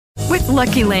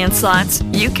Lucky Land Slots,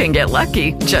 you can get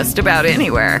lucky just about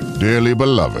anywhere. Dearly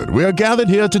beloved, we are gathered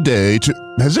here today to...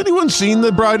 Has anyone seen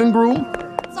the bride and groom?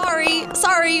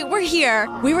 Sorry, we're here.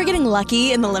 We were getting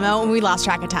lucky in the limo and we lost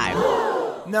track of time.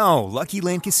 No, Lucky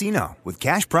Land Casino, with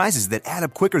cash prizes that add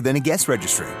up quicker than a guest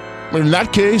registry. In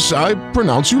that case, I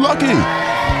pronounce you lucky.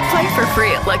 Play for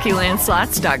free at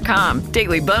LuckyLandSlots.com.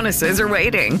 Daily bonuses are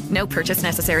waiting. No purchase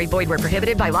necessary. Void where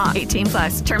prohibited by law.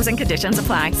 18+. Terms and conditions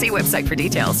apply. See website for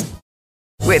details.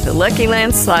 With Lucky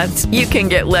Land Slots, you can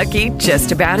get lucky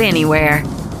just about anywhere.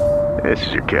 This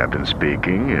is your captain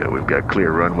speaking. We've got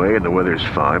clear runway and the weather's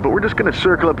fine, but we're just going to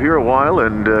circle up here a while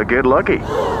and get lucky.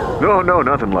 No,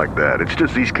 nothing like that. It's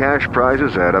just these cash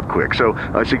prizes add up quick. So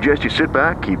I suggest you sit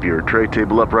back, keep your tray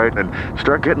table upright, and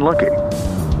start getting lucky.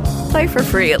 Play for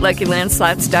free at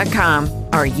LuckyLandSlots.com.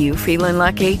 Are you feeling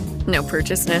lucky? No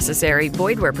purchase necessary.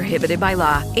 Void where prohibited by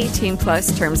law.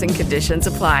 18+ terms and conditions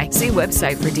apply. See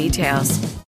website for details.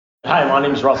 Hi, my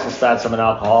name's Russell Stats. I'm an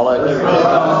alcoholic. It's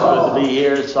good to be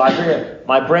here. So I figure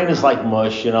my brain is like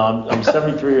mush. You know, I'm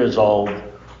 73 years old.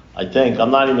 I think I'm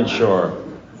not even sure.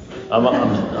 I'm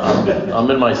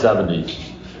in my 70s,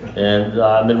 and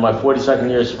I'm in my 42nd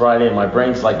year sobriety, and my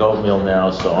brain's like oatmeal now.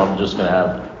 So we're just gonna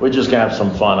have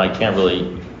some fun. I can't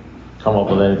really come up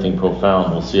with anything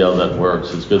profound. We'll see how that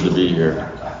works. It's good to be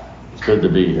here. It's good to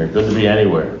be here. Good to be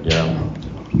anywhere. You know,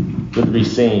 good to be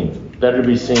seen. Better to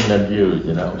be seen than viewed,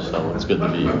 you know, so it's good to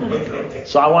be here.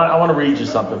 So I want to read you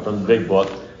something from the big book.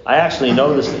 I actually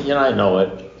know this, you know, I know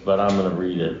it, but I'm going to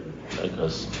read it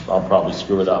because I'll probably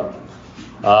screw it up.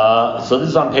 So this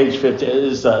is on page 50. It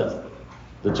is the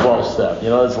 12 step. You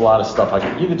know, there's a lot of stuff.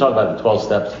 You can talk about the 12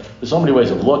 steps. There's so many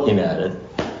ways of looking at it,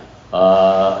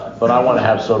 but I want to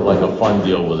have sort of like a fun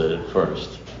deal with it at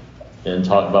first and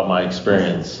talk about my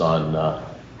experience on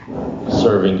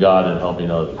serving God and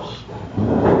helping others.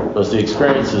 Because the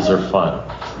experiences are fun.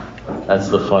 That's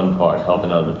the fun part,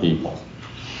 helping other people.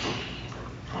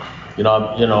 You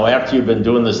know, after you've been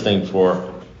doing this thing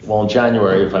for, well, in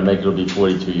January, if I make it, it'll be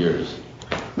 42 years.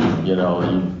 You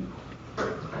know,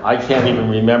 I can't even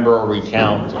remember or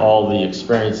recount all the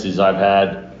experiences I've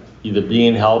had, either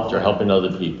being helped or helping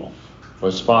other people, or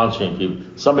sponsoring people.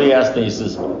 Somebody asked me, he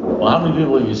says, well, how many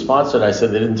people have you sponsored? I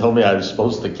said, they didn't tell me I was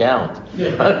supposed to count.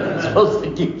 I'm supposed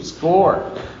to keep score.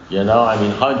 You know, I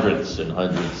mean, hundreds and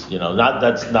hundreds, you know,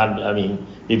 I mean,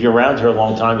 if you're around here a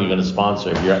long time, you're going to sponsor.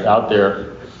 If you're out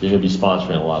there, you're going to be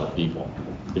sponsoring a lot of people.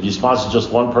 If you sponsor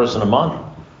just one person a month,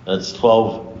 that's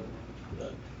 12.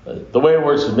 The way it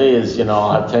works with me is, you know,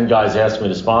 I'll have 10 guys ask me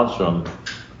to sponsor them,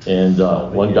 and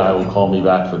one guy will call me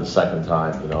back for the second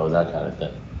time, you know, that kind of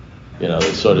thing. You know,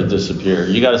 they sort of disappear.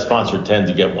 You got to sponsor 10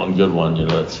 to get one good one, you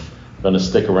know, that's going to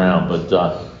stick around.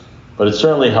 But it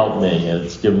certainly helped me, and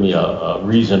it's given me a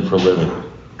reason for living.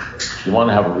 You want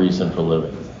to have a reason for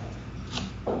living.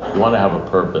 You want to have a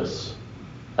purpose.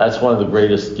 That's one of the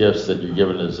greatest gifts that you're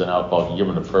given as an alcoholic. You're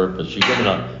given a purpose.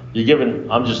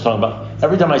 I'm just talking about,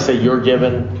 every time I say you're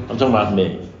given, I'm talking about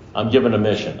me. I'm given a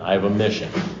mission. I have a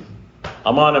mission.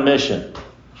 I'm on a mission.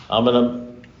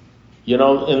 You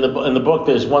know, in the book,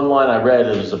 there's one line I read,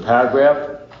 there's a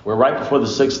paragraph, where right before the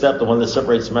sixth step, the one that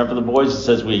separates the men from the boys, it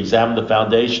says we examine the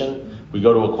foundation. We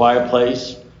go to a quiet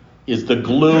place. Is the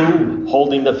glue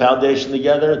holding the foundation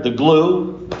together? The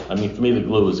glue, I mean, for me, the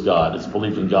glue is God. It's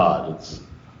belief in God.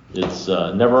 It's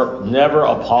never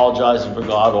apologizing for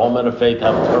God. All men of faith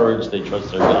have courage. They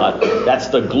trust their God. That's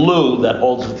the glue that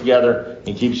holds it together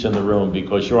and keeps you in the room,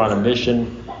 because you're on a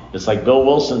mission. It's like Bill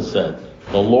Wilson said,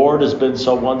 the Lord has been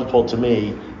so wonderful to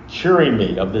me, curing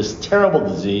me of this terrible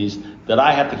disease that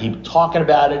I have to keep talking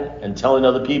about it and telling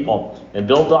other people. And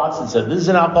Bill Dotson said, this is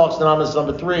an Alcoholics Anonymous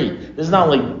number 3. This is not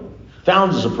only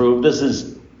Founders approved, this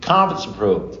is Conference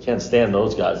approved. Can't stand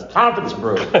those guys. Conference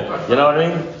approved. You know what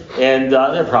I mean? And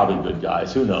they're probably good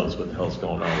guys. Who knows what the hell's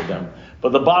going on with them.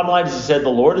 But the bottom line is, he said, the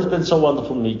Lord has been so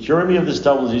wonderful to me, curing me of this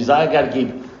terrible disease. I got to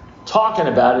keep talking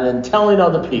about it and telling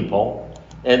other people.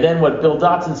 And then what Bill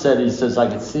Dotson said, he says, I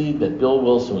could see that Bill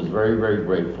Wilson was very, very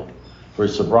grateful for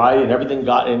his sobriety and everything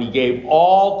God, and he gave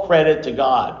all credit to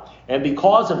God. And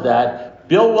because of that,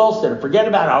 Bill Wilson, forget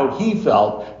about how he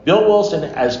felt, Bill Wilson,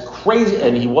 as crazy,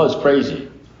 and he was crazy.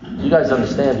 You guys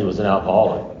understand he was an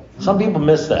alcoholic. Some people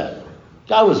miss that.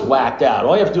 Guy was whacked out.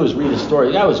 All you have to do is read his story.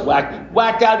 The guy was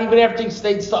whacked out even after he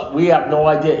stayed stuck. We have no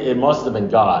idea. It must have been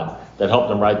God that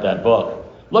helped him write that book.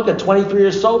 Look, at 23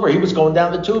 years sober, he was going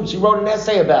down the tubes. He wrote an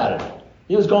essay about it.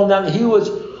 He was going down. He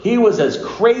was as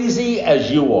crazy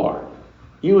as you are.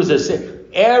 He was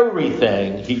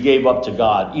everything he gave up to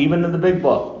God, even in the big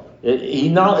book.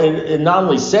 It not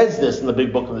only says this in the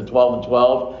big book of the 12 and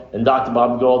 12 and Dr.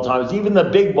 Bob Good Old Times, even the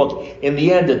big book in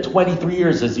the end of 23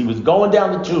 years as he was going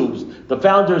down the tubes, the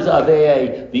founders of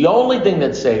AA, the only thing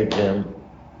that saved him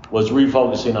was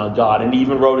refocusing on God, and he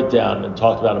even wrote it down and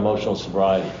talked about emotional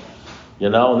sobriety.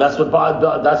 And that's what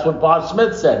Bob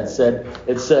Smith said.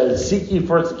 It says, seek ye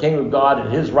first the kingdom of God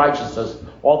and his righteousness,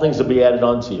 all things will be added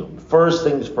unto you. First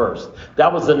things first.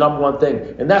 That was the number one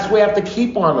thing. And that's what we have to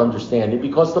keep on understanding,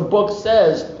 because the book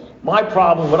says, my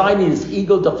problem, what I need is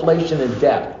ego deflation and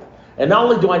depth. And not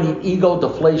only do I need ego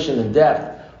deflation and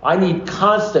depth, I need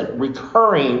constant,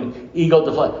 recurring ego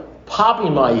deflation.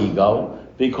 Popping my ego,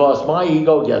 because my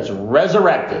ego gets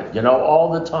resurrected,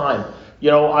 all the time.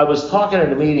 I was talking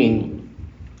at a meeting,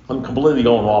 I'm completely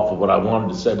going off of what I wanted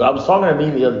to say, but I was talking at a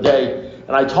meeting the other day,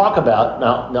 and I talk about,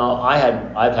 now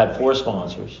I've had 4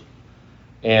 sponsors,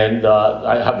 and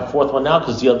I have a 4th one now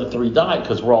because the other 3 died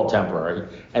because we're all temporary,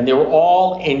 and they were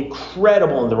all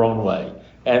incredible in their own way,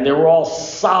 and they were all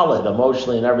solid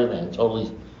emotionally and everything,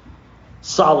 totally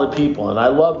solid people, and I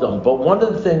loved them. But one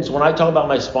of the things when I talk about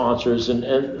my sponsors, and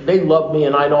they loved me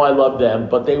and I know I loved them,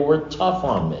 but they were tough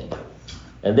on me,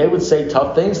 and they would say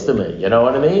tough things to me, you know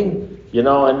what I mean? And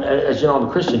as you know, I'm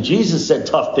a Christian. Jesus said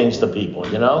tough things to people,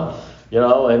 and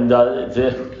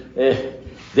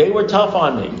they were tough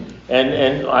on me.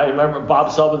 And I remember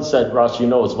Bob Sullivan said, Ross, you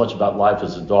know as much about life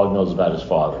as a dog knows about his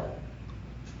father.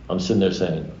 I'm sitting there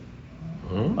saying,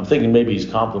 I'm thinking maybe he's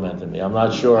complimenting me. I'm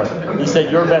not sure. He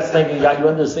said, your best thinking got you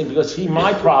into this thing. Because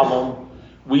my problem,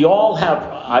 we all have,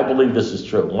 I believe this is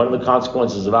true. One of the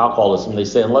consequences of alcoholism, they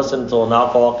say, unless and until an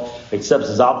alcoholic accepts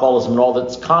his alcoholism and all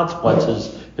its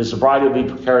consequences, his sobriety will be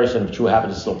precarious and true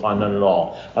happiness will find none at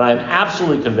all. And I'm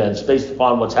absolutely convinced, based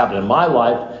upon what's happened in my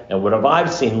life and what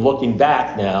I've seen looking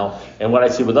back now, and what I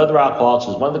see with other alcoholics,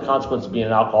 is one of the consequences of being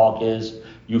an alcoholic is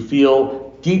you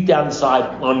feel deep down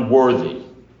inside unworthy.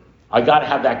 I got to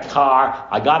have that car.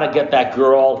 I got to get that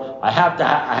girl. I have to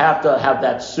have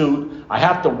that suit. I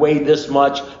have to weigh this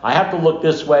much. I have to look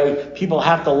this way. People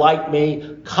have to like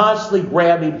me. Constantly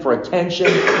grabbing for attention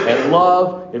and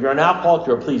love. If you're an alcoholic,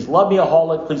 you're a please love me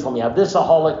aholic. Please let me have this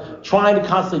aholic. Trying to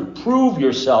constantly prove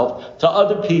yourself to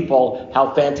other people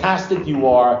how fantastic you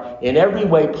are in every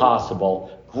way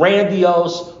possible.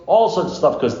 Grandiose, all sorts of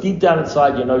stuff, because deep down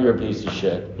inside you know you're a piece of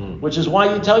shit. Which is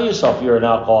why you tell yourself you're an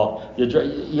alcoholic.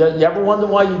 You ever wonder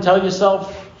why you tell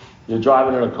yourself? You're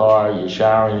driving in a car, you're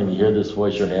showering, and you hear this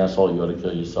voice, you're an asshole, you ought to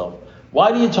kill yourself.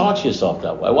 Why do you talk to yourself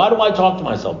that way? Why do I talk to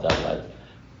myself that way?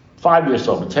 5 years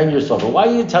sober, 10 years sober. Why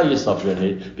do you tell yourself you're an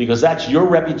idiot? Because that's your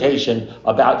reputation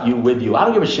about you with you. I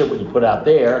don't give a shit what you put out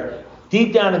there.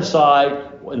 Deep down inside,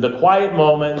 in the quiet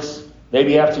moments,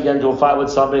 maybe after you get into a fight with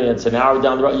somebody and it's an hour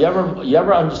down the road, you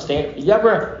ever understand, you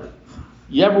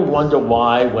ever wonder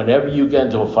why whenever you get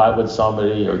into a fight with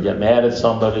somebody or get mad at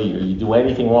somebody or you do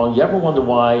anything wrong, you ever wonder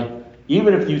why,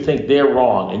 even if you think they're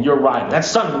wrong and you're right, that's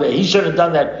something that he should have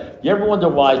done that, you ever wonder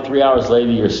why 3 hours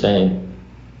later you're saying,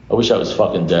 I wish I was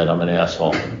fucking dead, I'm an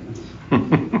asshole.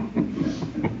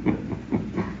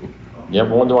 You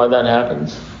ever wonder why that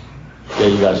happens? Yeah,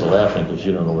 you guys are laughing because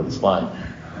you don't know what it's like.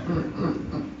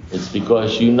 It's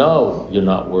because you know you're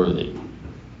not worthy.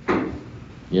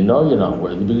 You know you're not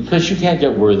worthy because you can't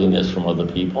get worthiness from other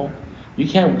people. You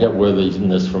can't get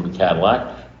worthiness from a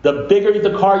Cadillac. The bigger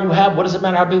the car you have, what does it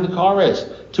matter how big the car is?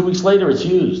 2 weeks later, it's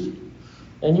used.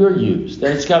 And you're used.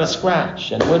 And it's got a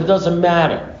scratch. And it doesn't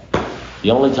matter.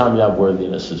 The only time you have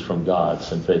worthiness is from God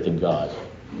and faith in God.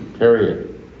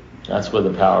 Period. That's where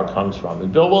the power comes from.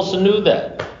 And Bill Wilson knew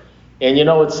that. And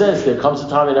it says there comes a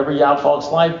time in every alcoholic's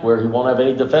life where he won't have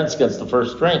any defense against the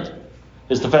first drink.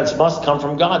 His defense must come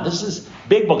from God. This is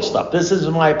big book stuff. This is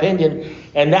my opinion.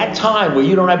 And that time where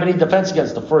you don't have any defense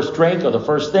against the first drink or the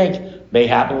first think may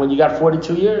happen when you got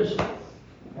 42 years.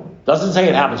 Doesn't say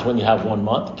it happens when you have 1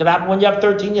 month. It could happen when you have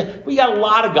 13 years. We got a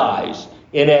lot of guys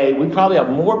in AA. We probably have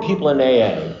more people in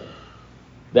AA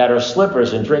that are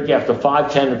slippers and drink after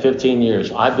 5, 10, and 15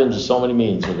 years. I've been to so many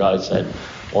meetings where guys said,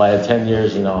 well, I had 10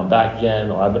 years, I'm back again,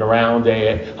 or I've been around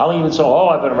AA. How long you been sober? Oh,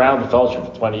 I've been around the fellowship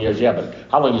for 20 years. Yeah, but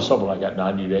how long you sober? I got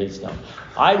 90 days now.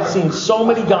 I've seen so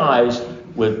many guys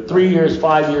with 3 years,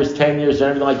 5 years, 10 years,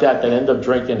 and everything like that end up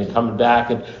drinking and coming back.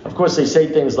 And of course they say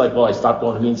things like, well, I stopped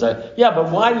going to meetings. Yeah,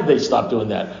 but why did they stop doing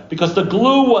that? Because the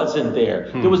glue wasn't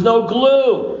there. There was no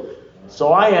glue.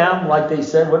 So I am, like they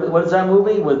said, what is that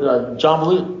movie with John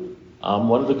Belushi? I'm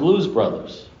one of the Blues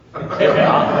Brothers.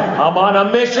 I'm on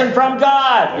a mission from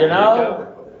God,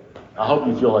 I hope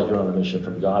you feel like you're on a mission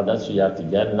from God. That's what you have to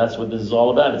get, and that's what this is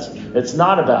all about. It's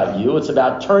not about you. It's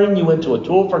about turning you into a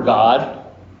tool for God.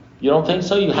 You don't think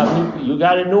so? You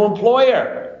got a new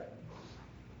employer.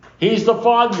 He's the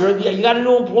father. You got a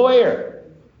new employer.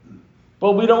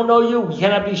 But we don't know you. We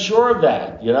cannot be sure of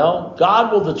that, you know?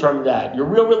 God will determine that. Your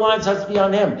real reliance has to be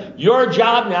on him. Your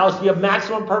job now is to be of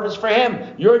maximum purpose for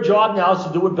him. Your job now is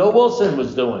to do what Bill Wilson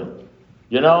was doing.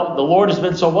 You know, the Lord has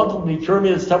been so wonderful to me, curing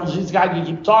me of this temple disease. God, you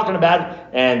keep talking about it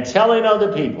and telling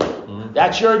other people. Mm-hmm.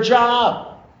 That's your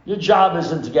job. Your job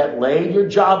isn't to get laid. Your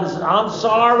job is, I'm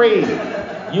sorry.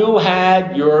 You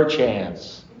had your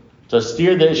chance to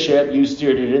steer this ship. You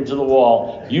steered it into the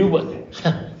wall.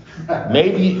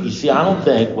 Maybe, you see, I don't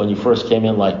think when you first came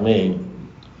in like me,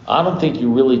 I don't think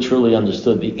you really truly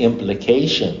understood the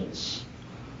implications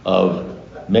of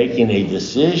making a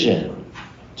decision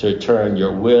to turn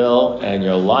your will and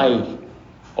your life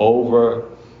over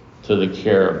to the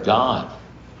care of God.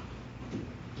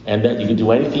 And that you can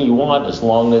do anything you want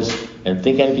and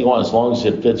think anything you want as long as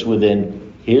it fits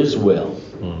within his will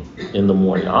in the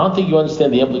morning. I don't think you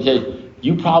understand the implication.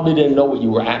 You probably didn't know what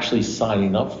you were actually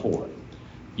signing up for.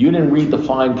 You didn't read the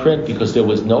fine print because there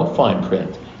was no fine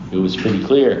print. It was pretty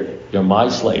clear. You're my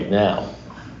slave now.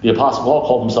 The Apostle Paul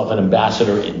called himself an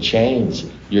ambassador in chains.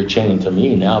 You're chained to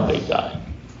me now, big guy.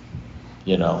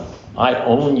 You know, I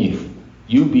own you.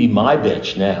 You be my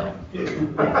bitch now. You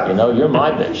know, you're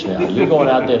my bitch now. You're going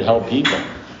out there to help people.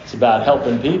 It's about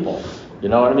helping people. You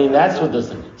know what I mean? That's what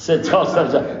Sid tells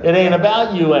them. It ain't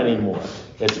about you anymore.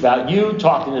 It's about you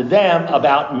talking to them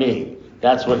about me.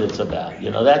 That's what it's about.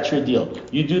 You know, that's your deal.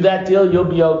 You do that deal, you'll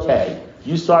be okay.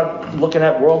 You start looking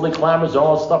at worldly clamors and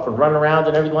all that stuff and run around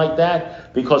and everything like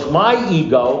that. Because my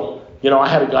ego, you know, I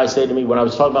had a guy say to me when I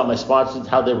was talking about my sponsors,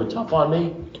 how they were tough on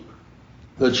me.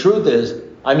 The truth is,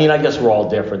 I mean, I guess we're all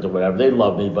different or whatever. They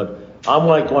love me, but I'm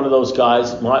like one of those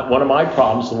guys. One of my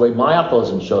problems, the way my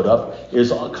alcoholism showed up, is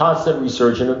a constant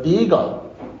resurgence of the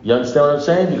ego. You understand what I'm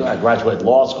saying? I graduated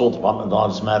law school, Department of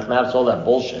Honors Mathematics, all that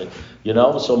bullshit. You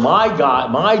know, so my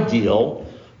deal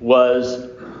was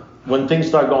when things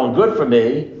started going good for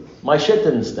me, my shit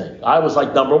didn't stink. I was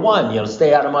like number one, you know,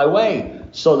 stay out of my way.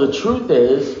 So the truth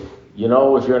is, you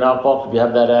know, if you're an alcoholic, if you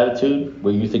have that attitude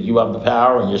where you think you have the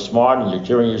power and you're smart and you're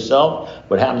curing yourself,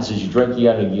 what happens is you drink,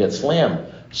 you get slammed.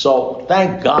 So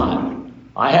thank God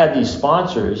I had these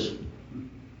sponsors.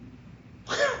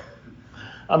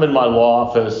 I'm in my law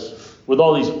office with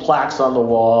all these plaques on the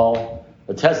wall,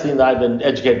 attesting that I've been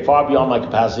educated far beyond my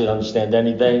capacity to understand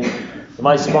anything.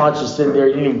 My sponsor's sitting there,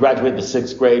 he didn't even graduate the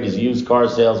 6th grade, he's a used car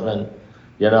salesman.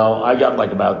 You know, I got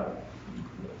like about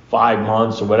 5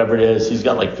 months or whatever it is. He's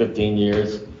got like 15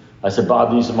 years. I said,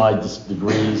 Bob, these are my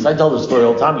degrees. I tell this story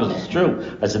all the time because it's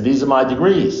true. I said, these are my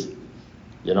degrees.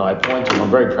 You know, I point to them. I'm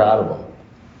very proud of them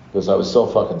because I was so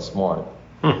fucking smart.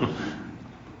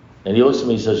 And he looks at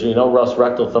me and says, you know, Russ,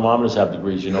 rectal thermometers have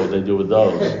degrees. You know what they do with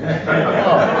those?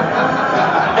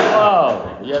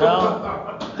 Whoa, you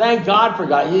know? Thank God for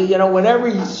God. You know, whenever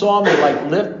he saw me, like,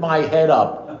 lift my head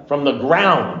up from the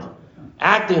ground,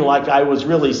 acting like I was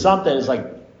really something, it's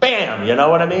like, bam, you know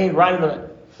what I mean? Right in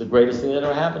the greatest thing that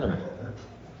ever happened to me.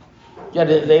 Yeah,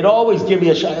 they'd always give me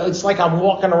a shot. It's like I'm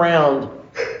walking around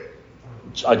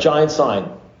a giant sign.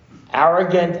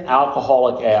 Arrogant,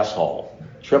 alcoholic asshole.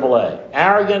 AAA.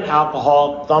 Arrogant,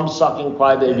 alcoholic, thumb-sucking,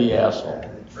 crybaby asshole.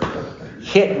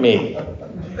 Hit me.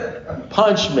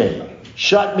 Punch me.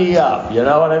 Shut me up. You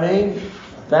know what I mean?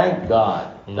 Thank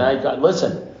God. Thank God.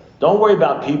 Listen, don't worry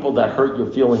about people that hurt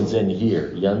your feelings in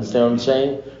here. You understand what I'm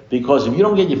saying? Because if you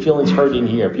don't get your feelings hurt in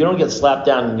here, if you don't get slapped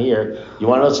down in here, you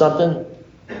want to know something?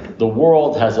 The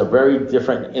world has a very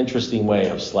different, interesting way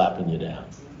of slapping you down.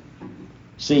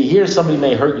 See, here somebody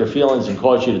may hurt your feelings and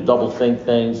cause you to double think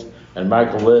things and make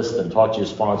a list and talk to your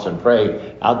sponsor and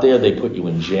pray. Out there, they put you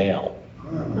in jail.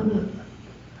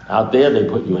 Out there, they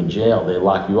put you in jail. They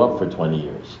lock you up for 20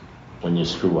 years when you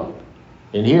screw up.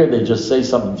 In here, they just say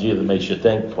something to you that makes you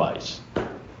think twice.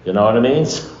 You know what I mean?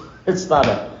 It's not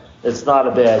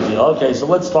a bad deal. Okay, so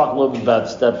let's talk a little bit about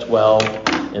step 12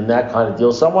 and that kind of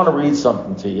deal. So I want to read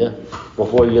something to you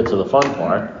before you get to the fun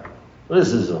part. This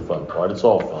isn't the fun part. It's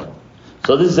all fun.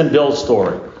 So this is in Bill's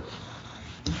story.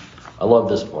 I love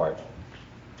this part.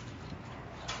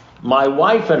 My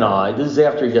wife and I, this is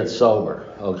after he gets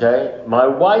sober, okay? My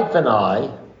wife and I,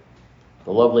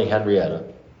 the lovely Henrietta,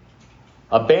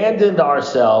 abandoned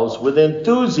ourselves with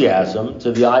enthusiasm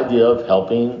to the idea of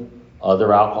helping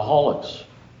other alcoholics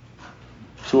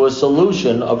to a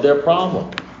solution of their problem.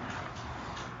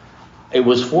 It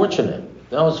was fortunate.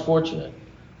 That was fortunate.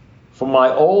 For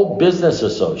my old business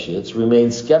associates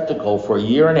remained skeptical for a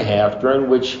year and a half, during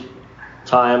which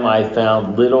time I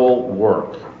found little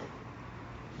work.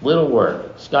 Little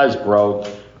work. This guy's broke.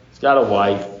 He's got a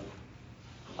wife.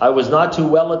 I was not too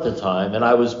well at the time, and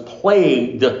I was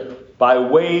plagued by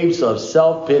waves of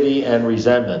self-pity and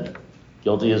resentment.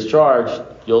 Guilty as charged,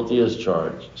 guilty as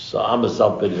charged. So I'm a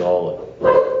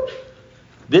self-pity-holic.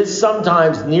 This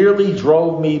sometimes nearly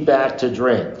drove me back to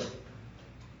drink.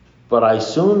 But I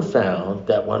soon found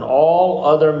that when all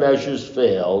other measures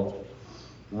failed,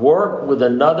 work with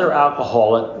another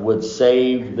alcoholic would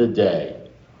save the day.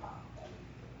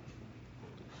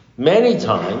 Many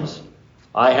times,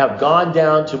 I have gone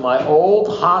down to my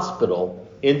old hospital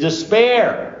in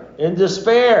despair.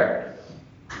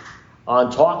 On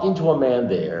talking to a man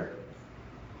there,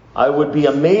 I would be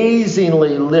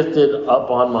amazingly lifted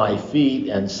up on my feet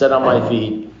and set on my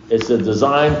feet. It's a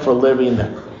design for living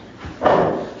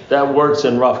that works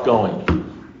in rough going.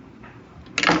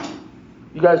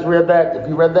 You guys read that? Have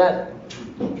you read that?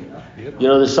 You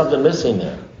know, there's something missing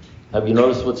there. Have you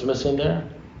noticed what's missing there?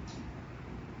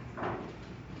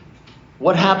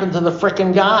 What happened to the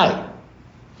frickin' guy?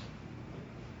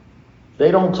 They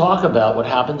don't talk about what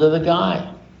happened to the guy.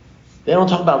 They don't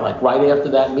talk about, like, right after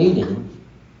that meeting,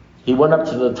 he went up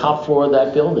to the top floor of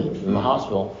that building in the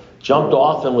hospital, jumped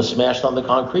off and was smashed on the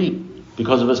concrete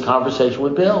because of his conversation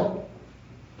with Bill.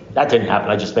 That didn't happen.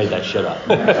 I just made that shit up.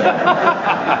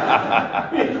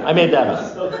 I made that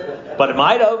up. But it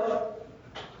might have.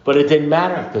 But it didn't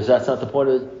matter because that's not the point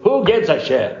of it. Who gives a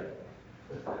shit?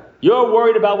 You're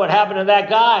worried about what happened to that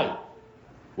guy.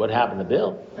 What happened to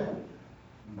Bill?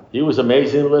 He was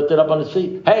amazingly lifted up on his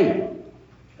feet. Hey,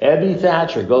 Ebby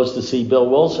Thatcher goes to see Bill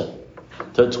Wilson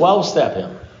to 12-step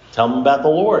him. Tell him about the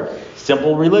Lord.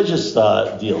 Simple religious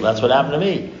deal. That's what happened to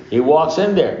me. He walks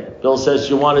in there. Bill says,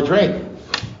 "You want a drink?"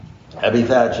 Ebby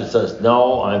Thatcher says,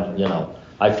 "No,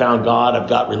 I found God. I've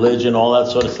got religion, all that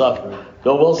sort of stuff."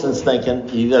 Bill Wilson's thinking,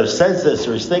 he either says this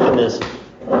or he's thinking this,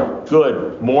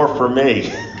 good, more for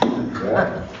me.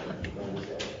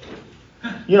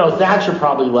 Thatcher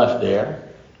probably left there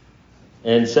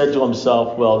and said to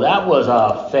himself, well, that was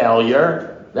a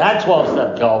failure. That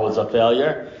 12-step call was a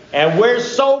failure. And we're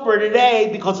sober today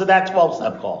because of that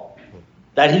 12-step call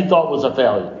that he thought was a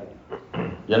failure.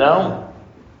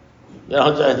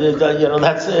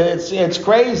 It's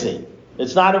crazy.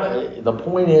 It's not, the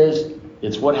point is,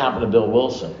 it's what happened to Bill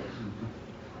Wilson.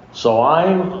 So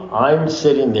I'm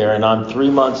sitting there and I'm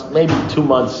 3 months, maybe 2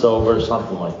 months sober or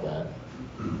something like that.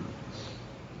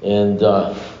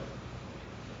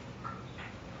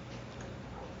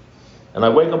 And I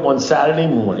wake up one Saturday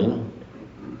morning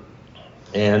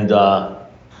and I'm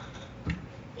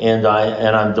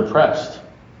depressed.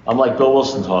 I'm like Bill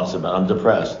Wilson talks about, I'm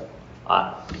depressed.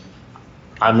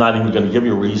 I'm not even going to give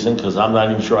you a reason because I'm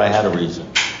not even sure I had a reason.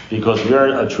 Because if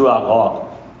you're a true alcoholic,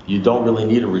 you don't really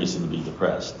need a reason to be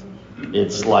depressed.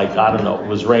 It's like, I don't know, it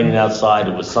was raining outside,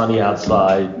 it was sunny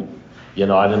outside,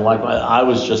 I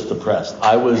was just depressed.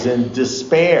 I was in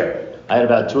despair. I had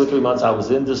about 2 or 3 months I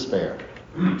was in despair.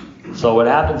 So what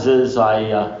happens is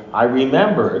I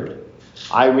remembered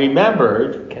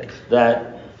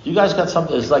that you guys got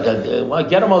something, it's like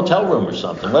get a motel room or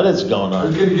something. What is going on?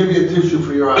 I'm going to give you a tissue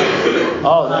for your eyes.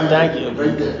 Oh, thank you.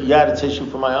 Right there. You had a tissue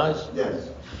for my eyes? Yes.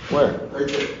 Where? Right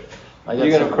there.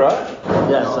 You gonna cry?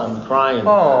 Yes, I'm crying.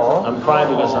 Aww. I'm crying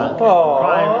because I'm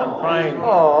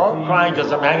crying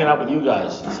because I'm hanging out with you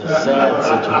guys. It's a sad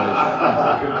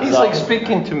situation. He's like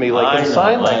speaking to me like in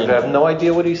sign language. I have no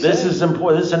idea what he's saying. This is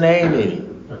important. This is an AA meeting.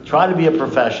 Try to be a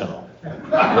professional.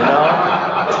 Try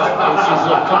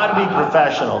to be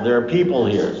professional. There are people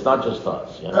here. It's not just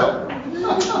us. It's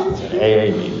an AA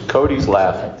meeting. Cody's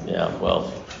laughing. Yeah.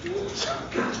 Well.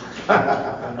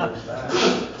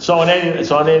 So in any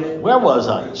where was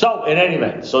I? So in any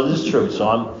event, so this is true. So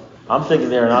I'm thinking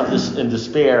there, and I'm just in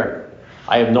despair.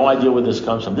 I have no idea where this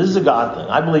comes from. This is a God thing.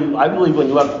 I believe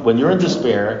when you're in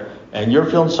despair and you're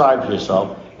feeling sorry for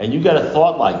yourself and you get a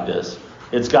thought like this,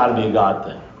 it's got to be a God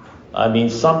thing. I mean,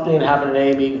 something happened in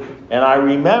Amy, and I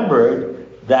remembered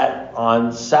that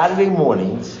on Saturday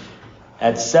mornings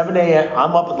at 7 a.m.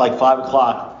 I'm up at like 5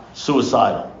 o'clock,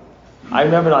 suicidal. I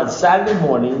remember on Saturday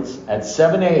mornings at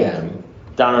 7 a.m.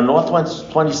 down on Northwest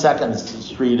 22nd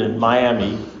Street in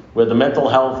Miami, where the mental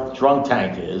health drunk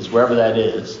tank is, wherever that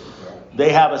is,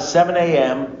 they have a 7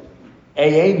 a.m.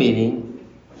 AA meeting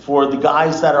for the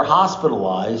guys that are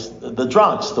hospitalized, the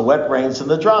drunks, the wet brains and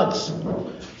the drunks.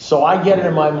 So I get it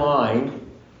in my mind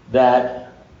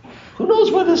that who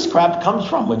knows where this crap comes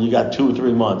from when you got 2 or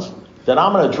 3 months, that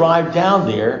I'm going to drive down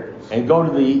there and go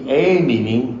to the AA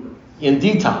meeting in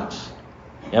detox.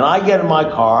 And I get in my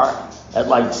car at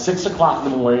like 6 o'clock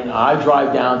in the morning. I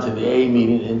drive down to the AA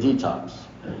meeting in detox.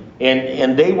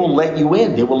 And they will let you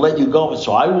in. They will let you go.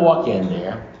 So I walk in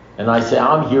there and I say,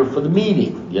 I'm here for the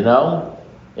meeting,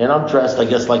 And I'm dressed, I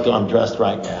guess, like I'm dressed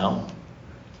right now.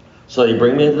 So they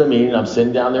bring me into the meeting. I'm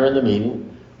sitting down there in the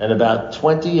meeting, and about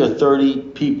 20 or 30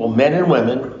 people, men and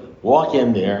women, walk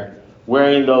in there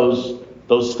wearing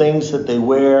those things that they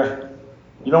wear.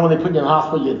 You know when they put you in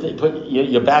hospital, they put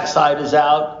your backside is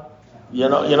out. You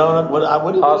know what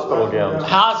do you Hospital gowns.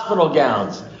 Hospital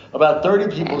gowns. About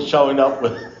 30 people showing up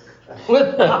with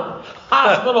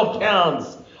hospital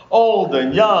gowns, old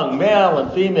and young, male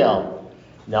and female.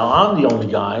 Now I'm the only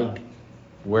guy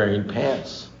wearing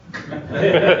pants.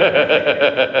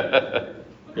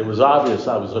 It was obvious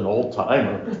I was an old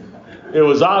timer. It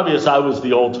was obvious I was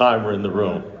the old timer in the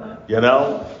room. You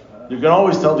know, you can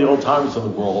always tell the old timers in the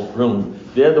room.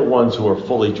 They're the ones who are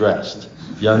fully dressed.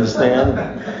 You understand?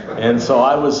 And so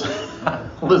I was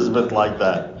Elizabeth like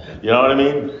that. You know what I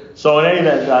mean? So in any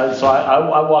event, so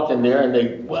I walk in there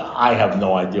and I have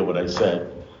no idea what I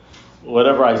said.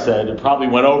 Whatever I said, it probably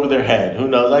went over their head. Who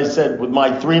knows? I said with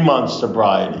my 3 months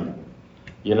sobriety,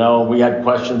 you know, we had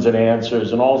questions and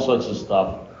answers and all sorts of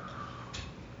stuff.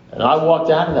 And I walked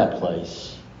out of that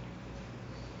place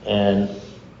and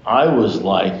I was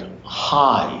like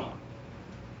high.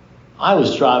 I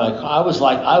was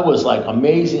like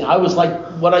amazing. I was like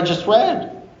what I just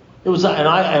read. It was, and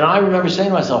I remember saying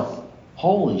to myself,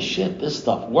 holy shit, this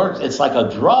stuff works. It's like a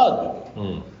drug.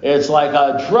 It's like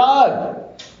a drug.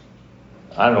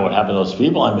 I don't know what happened to those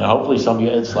people. I mean, hopefully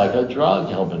it's like a drug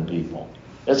helping people.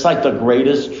 It's like the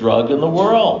greatest drug in the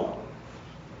world.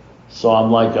 So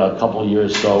I'm like a couple of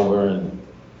years sober,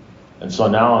 and so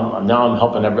now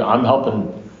I'm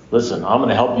helping. Listen, I'm going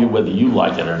to help you whether you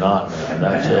like it or not, man.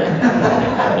 That's it.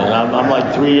 And I'm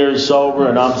like 3 years sober,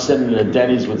 and I'm sitting at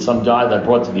Denny's with some guy that I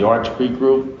brought to the Arch Creek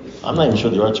group. I'm not even sure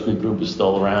the Arch Creek group is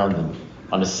still around. And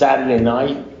on a Saturday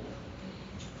night,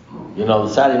 you know,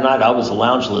 the Saturday night I was a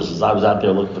lounge list. I was out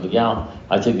there looking for the gal.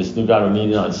 I take this new guy to a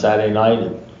meeting on Saturday night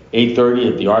at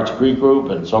 8:30 at the Arch Creek group,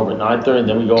 and it's over at 9:30. And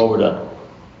then we go over to,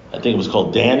 I think it was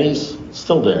called Danny's. It's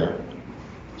still there.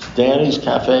 Danny's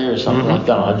Cafe or something like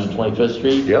that on 125th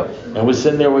Street. Yep. And we're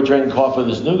sitting there, we're drinking coffee with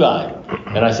this new guy.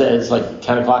 And I said, it's like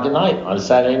 10 o'clock at night on a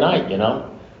Saturday night, you know?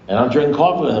 And I'm drinking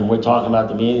coffee with him. We're talking about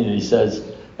the meeting, and he says,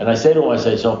 and I say to him,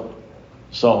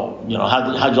 so you know,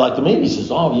 how'd you like the meeting? He says,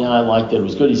 oh, yeah, I liked it. It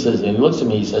was good. He says, and he looks at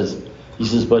me, he says,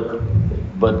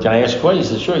 but can I ask you a question? He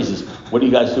says, sure. He says, what do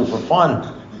you guys do for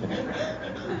fun?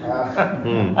 I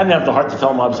didn't have the heart to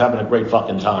tell him I was having a great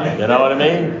fucking time. You know what I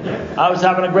mean? I was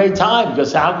having a great time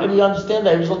because how could he understand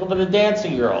that? He was looking for the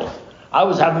dancing girls. I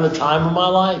was having the time of my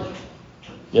life.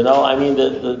 You know, I mean,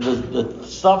 the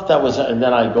stuff that was, and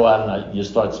then I go out and you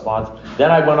start sponsoring.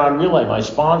 Then I went on Relay, my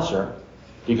sponsor,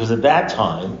 because at that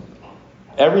time,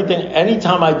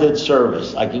 anytime I did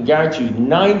service, I can guarantee you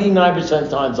 99% of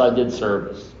times I did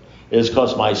service is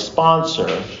because my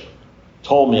sponsor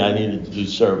told me I needed to do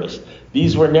service.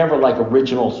 These were never like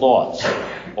original thoughts.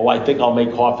 Oh, I think I'll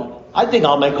make coffee. I think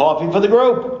I'll make coffee for the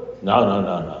group. No.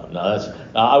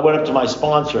 I went up to my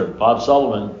sponsor, Bob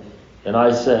Sullivan, and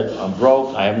I said, I'm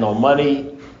broke. I have no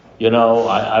money. You know,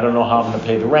 I don't know how I'm going to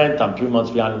pay the rent. I'm 3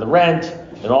 months behind in the rent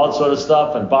and all that sort of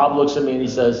stuff. And Bob looks at me and he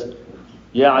says,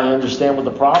 yeah, I understand what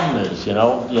the problem is. You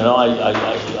know,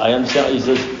 I understand.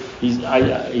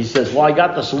 He says, well, I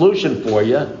got the solution for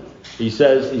you. He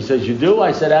says, you do?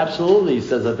 I said, absolutely. He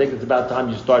says, I think it's about time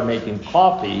you start making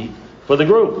coffee for the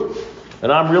group.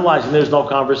 And I'm realizing there's no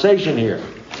conversation here.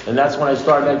 And that's when I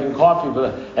started making coffee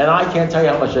and I can't tell you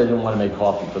how much I didn't want to make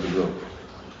coffee for the group.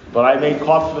 But I made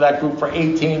coffee for that group for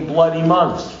 18 bloody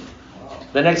months.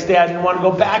 The next day I didn't want to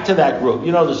go back to that group.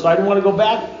 You know, I didn't want to go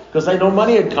back because I know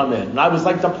money had come in. And I was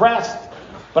like depressed.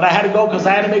 But I had to go because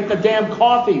I had to make the damn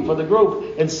coffee for the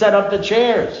group and set up the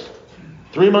chairs.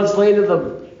 3 months later,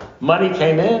 the money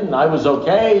came in, and I was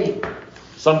okay.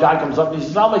 Some guy comes up and he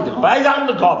says, I'll make the coffee. I'm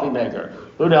the coffee maker.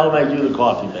 Who the hell made you the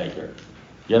coffee maker?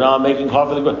 You know, I'm making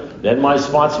coffee for the group. Then my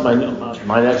sponsor,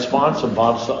 my next sponsor,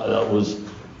 Bob, was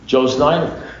Joe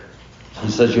Snyder. He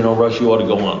says, you know, Rush, you ought to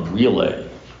go on Relay.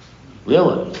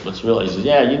 Really? What's Relay? He says,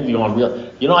 yeah, you need to go on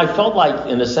Relay. You know, I felt like,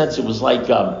 in a sense, it was like,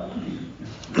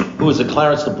 who was it,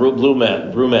 Clarence the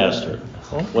Brewmaster?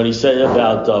 When he said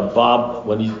about Bob,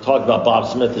 when he talked about Bob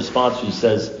Smith, his sponsor, he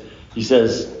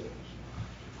says,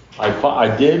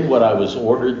 I did what I was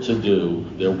ordered to do.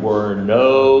 There were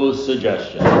no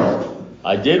suggestions.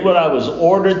 I did what I was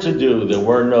ordered to do. There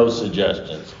were no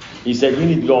suggestions. He said, you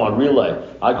need to go on Relay.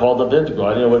 I called up Integral.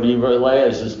 I didn't know what Relay.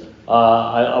 I says,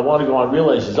 I want to go on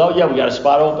Relay. He says, oh yeah, we got a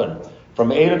spot open.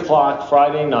 From 8 o'clock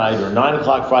Friday night or 9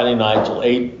 o'clock Friday night till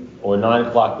 8 or 9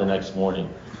 o'clock the next morning,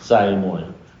 Saturday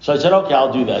morning. So I said, okay,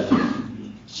 I'll do that.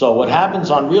 So what happens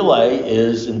on Relay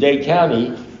is, in Dade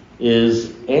County,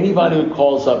 is anybody who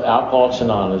calls up Alcoholics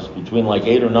Anonymous between like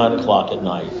 8 or 9 o'clock at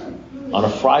night on a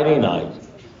Friday night,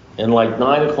 and like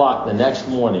 9 o'clock the next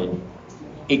morning,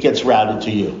 it gets routed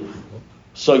to you.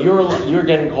 So you're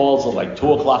getting calls at like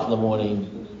 2 o'clock in the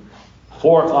morning,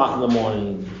 4 o'clock in the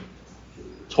morning,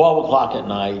 12 o'clock at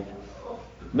night.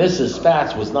 Mrs.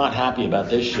 Spatz was not happy about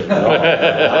this shit at all.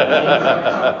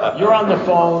 You're on the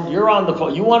phone. You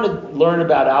want to learn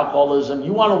about alcoholism.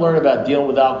 You want to learn about dealing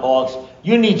with alcoholics.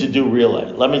 You need to do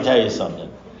Relay. Let me tell you something.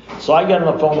 So I get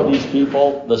on the phone with these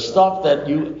people. The stuff that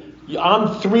I'm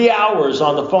 3 hours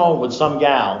on the phone with some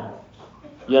gal,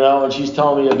 and she's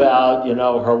telling me about,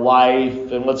 her life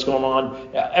and what's going on.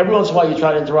 Every once in a while you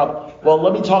try to interrupt. Well,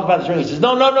 let me talk about the drink. He says,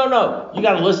 no. You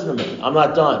got to listen to me. I'm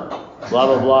not done. Blah,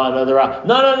 blah, blah, another hour.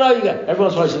 No, you got. Every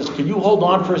once in a while she says, could you hold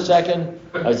on for a second?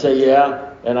 I say,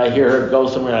 yeah. And I hear her go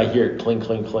somewhere, and I hear it clink,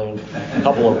 clink, clink. A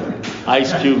couple of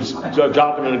ice cubes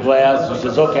dropping in a glass. She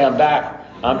says, okay, I'm back.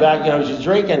 She's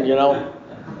drinking,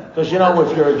 Because,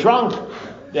 if you're drunk,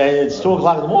 and it's 2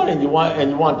 o'clock in the morning, you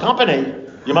want company,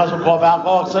 you might as well call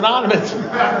Alcoholics Anonymous.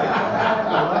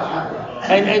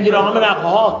 and I'm an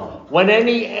alcoholic.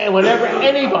 Whenever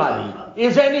anybody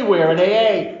is anywhere in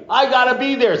AA, I gotta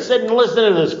be there, sit and listen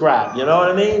to this crap. You know what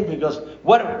I mean? Because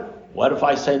what if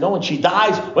I say no and she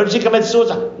dies? What if she commits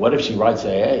suicide? What if she writes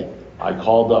AA? I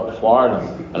called up Florida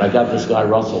and I got this guy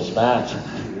Russell Spatz,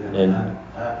 and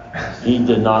he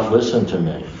did not listen to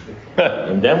me.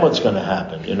 And then what's going to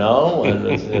happen? And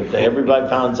if everybody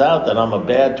finds out that I'm a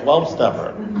bad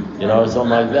 12-stepper, something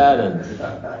like that, and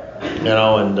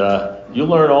you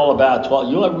learn all about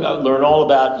 12. You learn all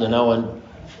about, and I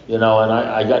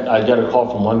got a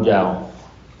call from one gal.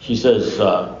 She says,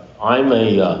 I've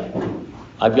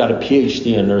got a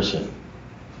PhD in nursing,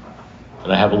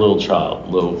 and I have a little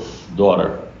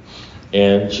daughter,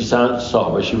 and she sounds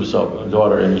sober. She was sober,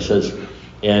 daughter, and he says,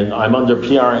 and I'm under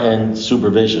PRN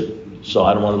supervision, so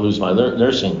I don't want to lose my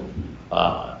nursing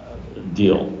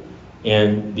deal.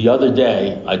 And the other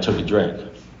day, I took a drink.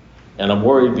 And I'm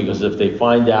worried because if they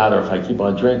find out, or if I keep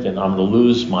on drinking, I'm going to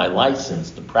lose my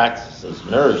license to practice as a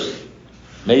nurse.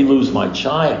 May lose my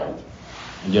child,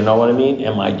 you know what I mean?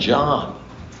 And my job.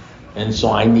 And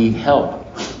so I need help.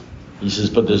 He says,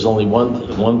 but there's only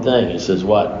one thing. He says,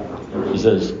 what? He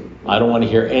says, I don't want to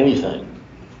hear anything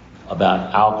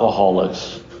about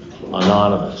Alcoholics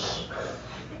Anonymous.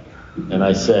 And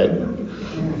I said,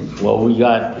 well, we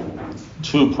got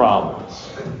 2 problems.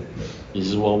 He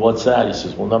says, well, what's that? He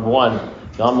says, well, number one,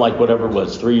 I'm like whatever it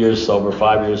was, 3 years sober,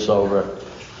 5 years sober.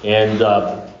 And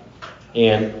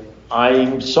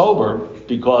I'm sober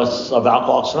because of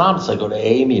Alcoholics Anonymous. I go to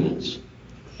AA meetings.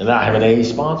 And I have an AA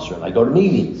sponsor. And I go to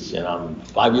meetings. And I'm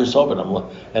 5 years sober.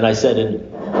 And I said,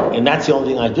 and that's the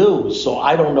only thing I do. So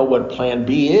I don't know what Plan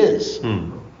B is.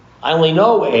 I only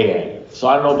know AA. So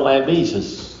I don't know Plan B. He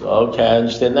says, okay, I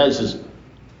understand that. He says,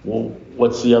 well,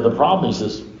 what's the other problem? He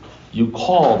says, you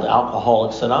called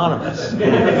Alcoholics Anonymous.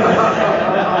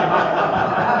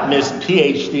 Miss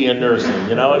PhD in nursing,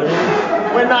 you know what I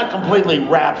mean? We're not completely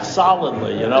wrapped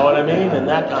solidly, you know what I mean? And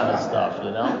that kind of stuff,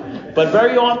 But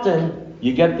very often,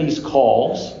 you get these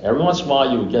calls. Every once in a while,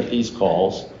 you would get these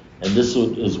calls. And this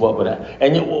is what would happen.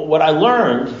 And what I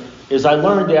learned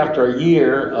after a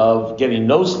year of getting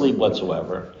no sleep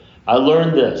whatsoever, I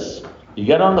learned this. You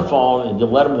get on the phone and you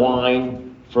let them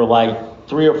whine for like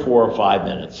 3 or 4 or 5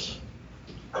 minutes.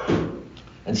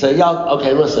 And say, yeah,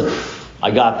 okay, listen,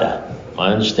 I got that.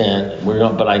 I understand,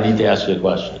 but I need to ask you a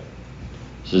question.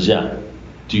 He says, yeah,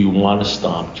 do you want to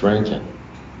stop drinking?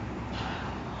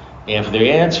 And if the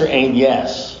answer ain't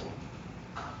yes,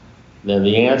 then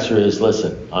the answer is,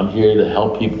 listen, I'm here to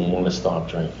help people who want to stop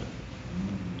drinking.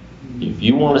 If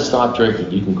you want to stop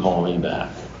drinking, you can call me back.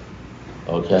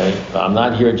 Okay? But I'm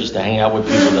not here just to hang out with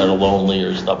people that are lonely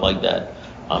or stuff like that.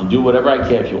 Do whatever I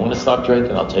can. If you want to stop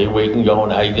drinking, I'll tell you where you can go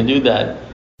and how you can do that.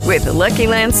 With the Lucky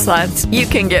Land Slots, you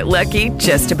can get lucky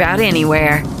just about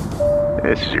anywhere.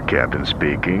 This is your captain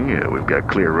speaking. We've got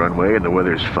clear runway and the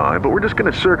weather's fine, but we're just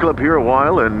going to circle up here a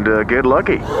while and get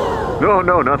lucky.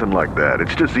 No, nothing like that.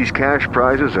 It's just these cash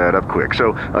prizes add up quick.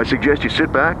 So I suggest you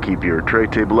sit back, keep your tray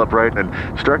table upright, and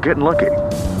start getting lucky.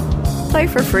 Play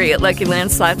for free at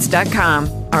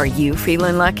LuckyLandSlots.com. Are you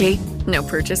feeling lucky? No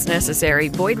purchase necessary.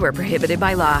 Void where prohibited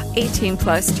by law.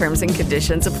 18+ terms and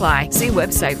conditions apply. See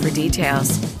website for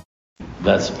details.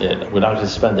 That's it. We're not going to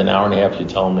spend an hour and a half you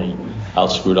telling me how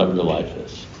screwed up your life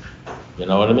is. You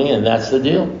know what I mean? And that's the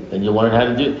deal. And you learn how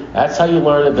to do. That's how you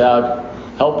learn about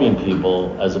helping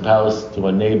people as opposed to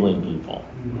enabling people.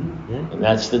 And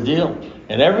that's the deal.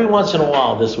 And every once in a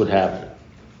while, this would happen.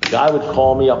 A guy would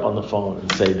call me up on the phone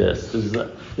and say this. This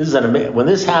is an amazing. When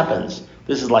this happens,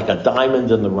 this is like a diamond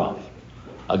in the rough.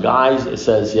 A guy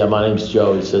says, yeah, my name's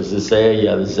Joe. He says, this AA?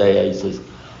 Yeah, this AA. He says,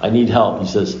 I need help. He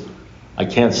says, I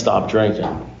can't stop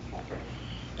drinking.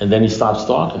 And then he stops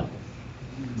talking.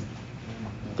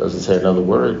 Doesn't say another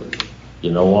word.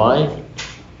 You know why?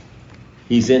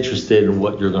 He's interested in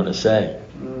what you're going to say.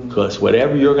 Because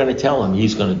whatever you're going to tell him,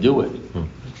 he's going to do it.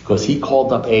 Because he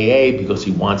called up AA because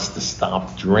he wants to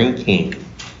stop drinking.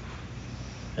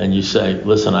 And you say,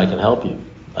 listen, I can help you.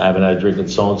 I haven't had a drink in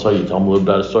so-and-so. You tell him a little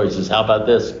about a story. He says, how about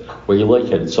this? Where you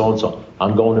located? So-and-so.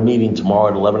 I'm going to a meeting tomorrow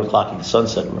at 11 o'clock at the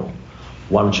Sunset Room.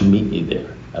 Why don't you meet me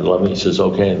there? At 11, he says,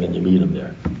 okay, and then you meet him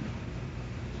there.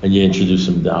 And you introduce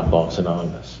him to Alcoholics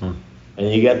Anonymous. And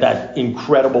you get that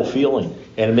incredible feeling.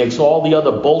 And it makes all the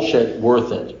other bullshit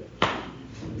worth it.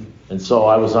 And so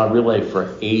I was on Relay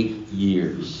for 8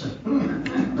 years.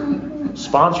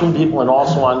 Sponsoring people and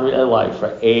also on Relay Life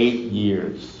for 8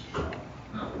 years.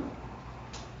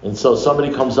 And so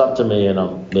somebody comes up to me, and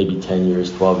I'm maybe 10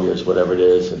 years, 12 years, whatever it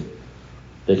is, and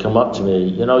they come up to me.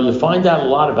 You know, you find out a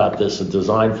lot about this, a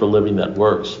design for living that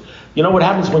works. You know what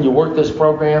happens when you work this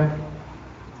program?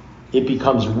 It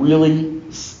becomes really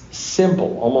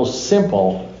simple, almost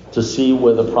simple, to see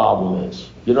where the problem is.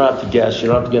 You don't have to guess. You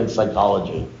don't have to get into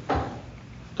psychology.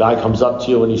 Guy comes up to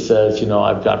you and he says, you know,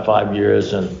 I've got 5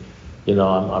 years and, you know,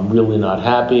 I'm really not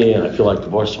happy and I feel like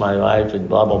divorced my life and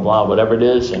blah, blah, blah, whatever it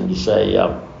is. And you say,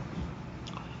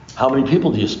 how many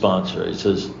people do you sponsor? He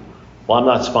says, well, I'm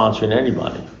not sponsoring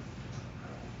anybody.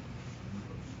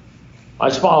 I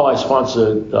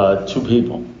sponsor 2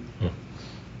 people.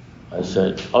 I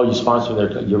said, oh, you sponsor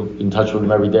them, you're in touch with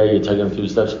them every day, you're taking them through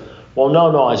steps. Well,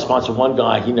 no, I sponsor one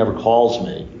guy, he never calls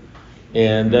me.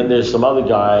 And then there's some other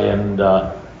guy, and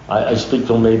I speak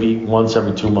to him maybe once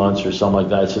every 2 months or something like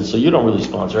that. I said, so you don't really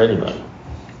sponsor anybody.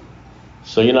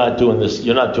 So you're not doing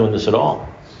this at all.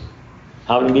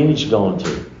 How many meetings you going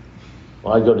to?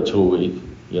 Well, I go to 2 a week,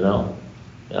 you know.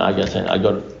 And I guess I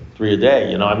go to 3 a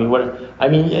day, you know.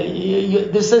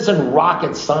 This isn't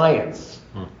rocket science.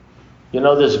 You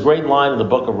know, there's a great line in the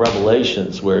book of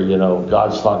Revelations where, you know,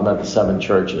 God's talking about the 7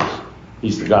 churches.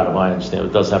 He's the God of my understanding.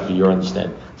 It doesn't have to be your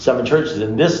understanding. 7 churches.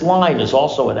 And this line is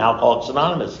also in Alcoholics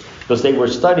Anonymous because they were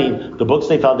studying the books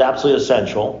they found absolutely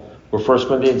essential were 1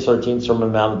 Corinthians 13, Sermon on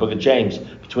the Mount, and the book of James.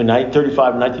 Between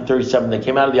 1935 and 1937, they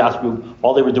came out of the hospital.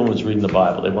 All they were doing was reading the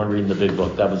Bible. They weren't reading the big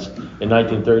book. That was in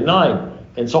 1939.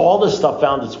 And so all this stuff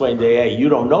found its way into AA. You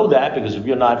don't know that because if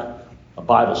you're not a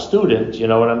Bible student, you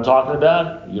know what I'm talking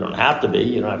about? You don't have to be.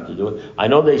 You don't have to do it. I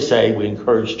know they say we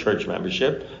encourage church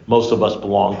membership. Most of us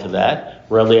belong to that.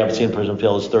 Rarely have seen a person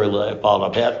fail his thoroughly followed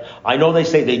our path. I know they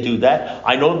say they do that.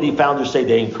 I know the founders say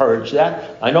they encourage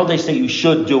that. I know they say you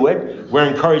should do it. We're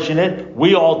encouraging it.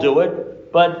 We all do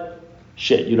it. But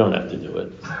shit, you don't have to do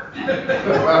it.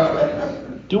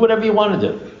 Do whatever you want to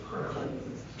do.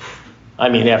 I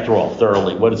mean, after all,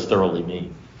 thoroughly. What does thoroughly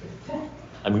mean?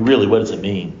 I mean, really, what does it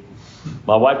mean?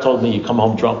 My wife told me, you come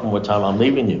home drunk one more time, I'm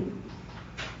leaving you.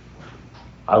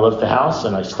 I left the house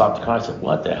and I stopped the car. I said,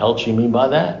 what the hell does she mean by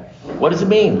that? What does it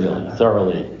mean, really,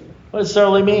 thoroughly? What does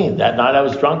thoroughly mean? That night I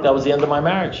was drunk, that was the end of my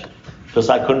marriage. Because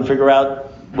I couldn't figure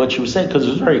out what she was saying, because it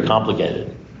was very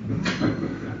complicated.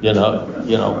 You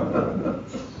know,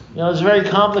 it's very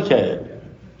complicated.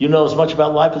 You know as much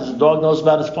about life as a dog knows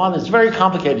about its father. It's very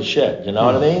complicated shit, you know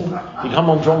what I mean? You come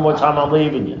home drunk one more time, I'm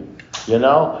leaving you. You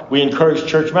know, we encourage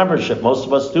church membership. Most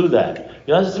of us do that.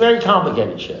 You know, it's very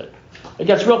complicated shit. It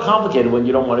gets real complicated when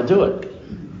you don't want to do it.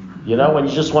 You know, when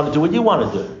you just want to do what you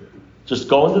want to do. Just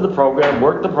go into the program,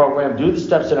 work the program, do the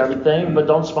steps and everything, but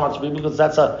don't sponsor people because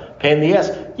that's a pain in the ass.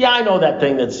 Yeah, I know that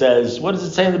thing that says, what does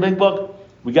it say in the big book?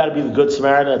 We got to be the good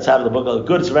Samaritan. That's out of the book. A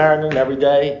good Samaritan every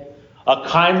day. A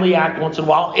kindly act once in a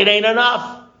while. It ain't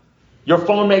enough. Your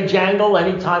phone may jangle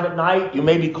any time at night. You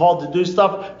may be called to do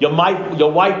stuff. Your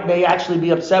wife may actually be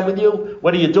upset with you.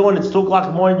 What are you doing? It's 2 o'clock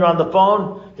in the morning. You're on the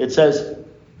phone. It says,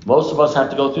 most of us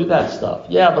have to go through that stuff.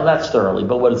 Yeah, but that's thoroughly.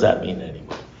 But what does that mean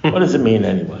anyway? What does it mean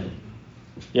anyway?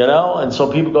 You know? And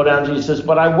so people go down to you and says,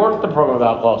 but I worked the program of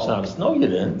Alcoholics Anonymous. No, you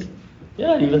didn't. You're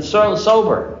not even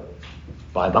sober.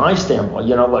 By my standpoint,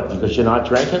 you know what? Because you're not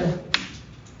drinking?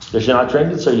 Because you're not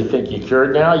drinking, so you think you're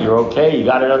cured now, you're okay, you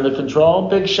got it under control,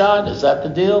 big shot, is that the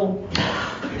deal?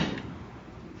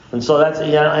 And so that's,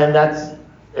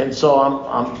 and so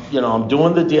I'm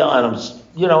doing the deal, and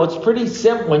it's pretty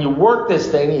simple. When you work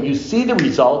this thing and you see the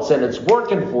results and it's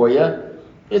working for you,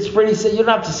 it's pretty simple. You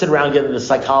don't have to sit around getting into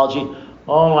psychology.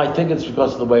 Oh, I think it's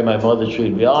because of the way my mother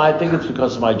treated me. Oh, I think it's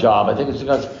because of my job. I think it's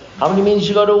because, how many meetings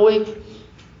you go to a week?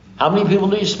 How many people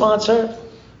do you sponsor?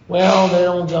 Well,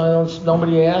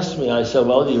 nobody asked me. I said,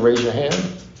 well, do you raise your hand?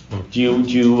 Do you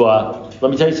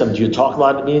let me tell you something. Do you talk a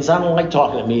lot at meetings? I don't like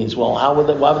talking at meetings. Well,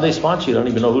 why would they sponsor you? You don't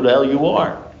even know who the hell you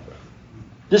are.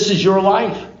 This is your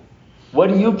life. What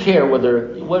do you care what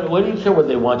do you care what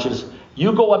they want you to say?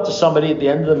 You go up to somebody at the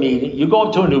end of the meeting, you go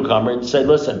up to a newcomer and say,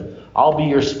 listen, I'll be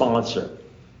your sponsor.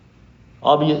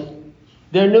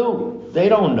 They're new. They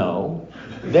don't know.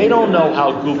 They don't know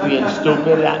how goofy and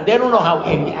stupid, they don't know how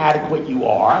inadequate you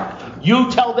are. You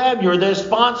tell them you're their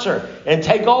sponsor and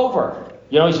take over.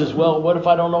 He says, well, what if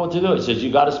I don't know what to do? He says,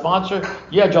 you got a sponsor?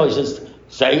 Yeah, Joe. He says,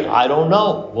 say, I don't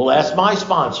know. We'll ask my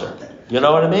sponsor. You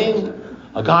know what I mean?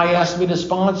 A guy asked me to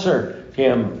sponsor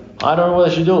him. I don't know what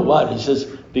I should do. What? He says,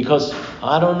 because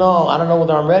I don't know. I don't know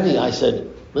whether I'm ready. I said,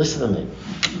 listen to me.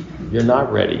 You're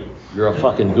not ready. You're a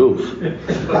fucking goof.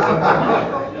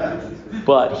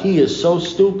 But he is so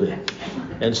stupid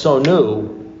and so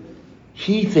new,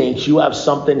 he thinks you have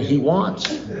something he wants.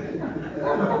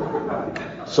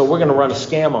 So we're going to run a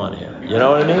scam on him. You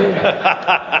know what I mean?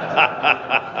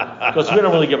 Because we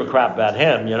don't really give a crap about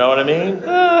him. You know what I mean?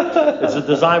 It's a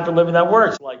design for living that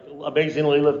works. Like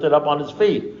amazingly lifted up on his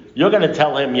feet. You're going to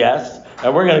tell him yes,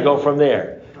 and we're going to go from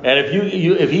there. And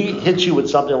if he hits you with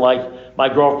something like, my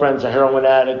girlfriend's a heroin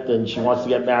addict and she wants to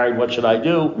get married, what should I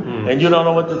do? And you don't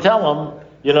know what to tell him,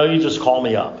 you just call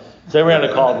me up. Say we're going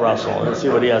to call Russell and see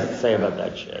what he has to say about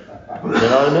that shit. You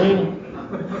know what I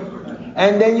mean?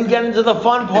 And then you get into the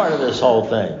fun part of this whole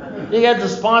thing. You get to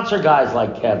sponsor guys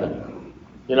like Kevin.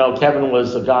 Kevin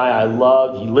was a guy I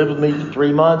loved. He lived with me for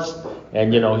 3 months.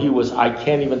 And, I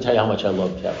can't even tell you how much I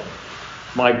love Kevin.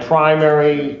 My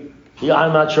primary,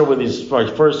 I'm not sure whether he's my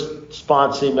first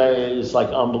sponsor, is like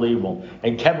unbelievable.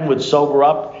 And Kevin would sober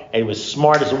up, and he was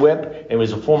smart as a whip, and he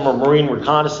was a former Marine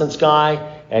reconnaissance guy,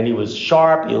 and he was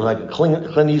sharp. He was like a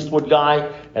Clint Eastwood guy.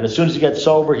 And as soon as he gets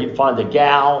sober, he'd find a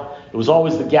gal. It was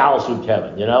always the gals with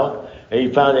Kevin, And he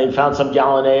found some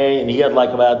gal in AA, and he had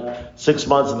like about 6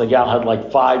 months, and the gal had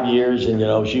like 5 years,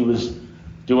 and she was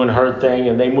doing her thing,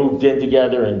 and they moved in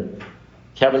together. And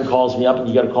Kevin calls me up, and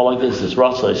you got a call like this. This is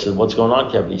Russell. I said, what's going on,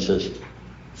 Kevin? He says,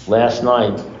 last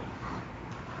night,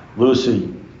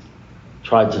 Lucy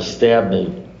tried to stab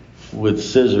me with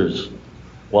scissors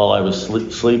while I was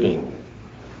sleeping.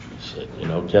 I said,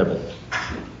 Kevin,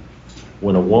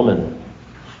 when a woman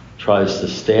tries to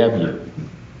stab you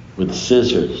with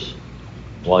scissors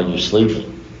while you're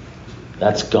sleeping,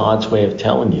 that's God's way of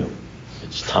telling you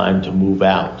it's time to move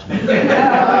out.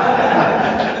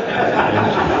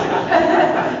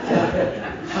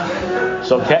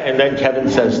 And then Kevin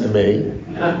says to me,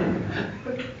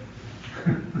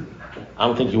 I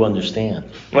don't think you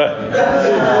understand.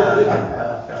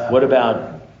 What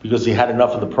about, because he had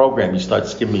enough of the program, he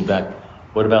starts giving me back,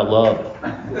 what about love?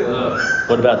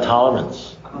 What about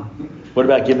tolerance? What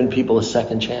about giving people a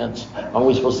second chance? Aren't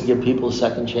we supposed to give people a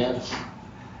second chance?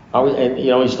 And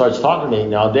he starts talking to me.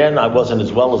 Now then I wasn't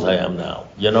as well as I am now.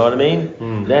 You know what I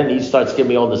mean? Then he starts giving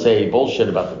me all this AA bullshit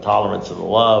about the tolerance and the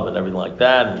love and everything like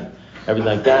that.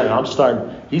 And I'm starting,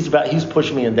 he's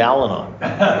pushing me into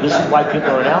Al-Anon. This is why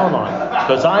people are in Al-Anon.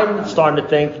 Because I'm starting to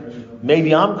think,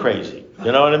 maybe I'm crazy.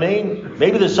 You know what I mean?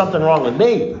 Maybe there's something wrong with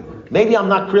me. Maybe I'm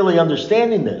not really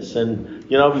understanding this. And,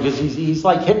 because he's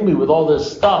like hitting me with all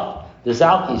this stuff, this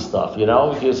alky stuff,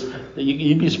 because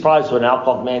you'd be surprised what an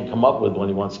alcoholic man come up with when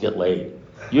he wants to get laid.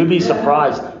 You'd be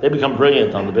surprised. They become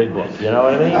brilliant on the big book. You know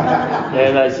what I mean?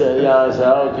 And I said,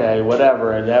 okay,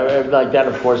 whatever. And like that,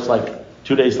 of course, like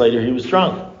 2 days later, he was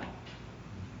drunk.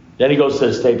 Then he goes to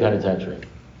the state penitentiary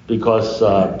because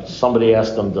somebody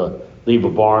asked him to leave a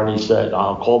bar, and he said,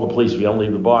 I'll call the police if you don't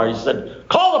leave the bar. He said,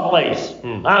 call the police.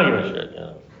 I don't give a shit.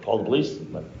 Call the police.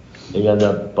 But he ended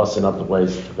up busting up the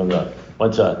place.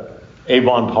 Went to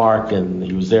Avon Park, and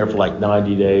he was there for like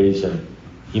 90 days, and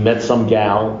he met some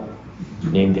gal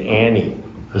named Annie.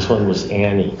 This one was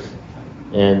Annie.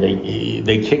 And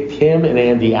they kicked him and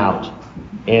Annie out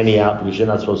because you're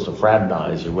not supposed to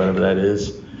fraternize or whatever that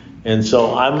is. And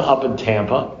so I'm up in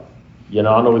Tampa. I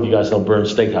don't know if you guys know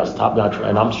Burns Steakhouse, top notch,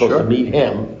 and I'm supposed to meet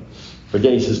him. But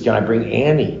then he says, can I bring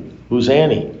Annie? Who's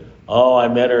Annie? Oh, I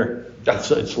met her.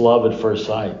 It's love at first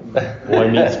sight. Boy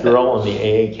meets girl on the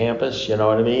AA campus, you know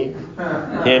what I mean?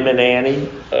 Him and Annie,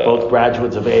 both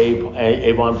graduates of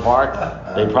Avon Park.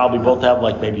 They probably both have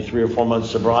like maybe 3 or 4 months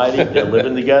sobriety. They're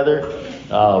living together.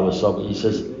 He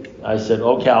says, I said,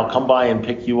 okay, I'll come by and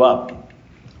pick you up.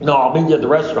 No, I'll meet you at the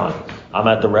restaurant. I'm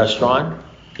at the restaurant,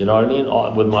 you know what I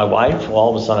mean, with my wife.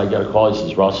 All of a sudden I get a call. He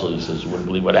says, Russell, he says, you wouldn't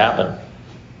believe what happened.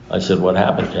 I said, what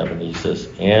happened, Kevin? He says,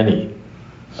 Annie.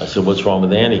 I said, what's wrong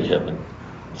with Annie, Kevin?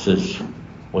 He says,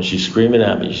 when she's screaming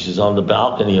at me, she's on the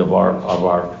balcony of our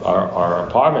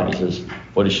apartment. He says,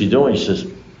 what is she doing? She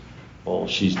says, well,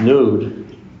 she's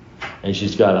nude, and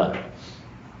she's got a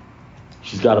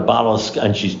she's got a bottle of,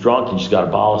 and she's drunk, and she's got a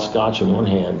bottle of scotch in one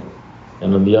hand,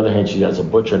 and on the other hand, she has a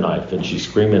butcher knife, and she's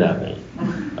screaming at me.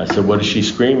 I said, what is she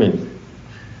screaming,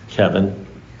 Kevin?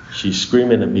 She's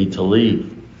screaming at me to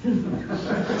leave.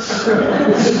 I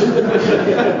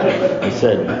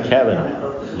said,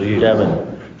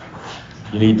 Kevin,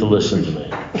 you need to listen to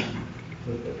me.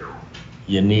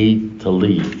 You need to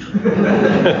leave.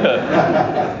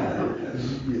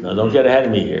 Now, don't get ahead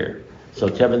of me here. So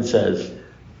Kevin says,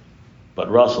 but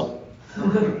Russell,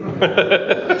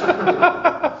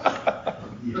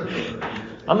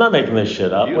 I'm not making this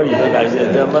shit up. What do you think I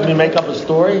did? Let me make up a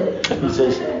story? He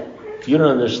says, you don't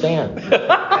understand.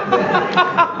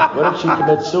 What if she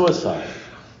commits suicide?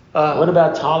 What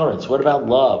about tolerance? What about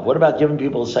love? What about giving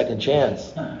people a second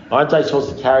chance? Aren't I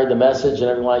supposed to carry the message and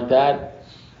everything like that?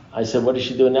 I said, what is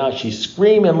she doing now? She's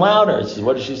screaming louder. I said,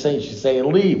 what is she saying? She's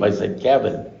saying leave. I said,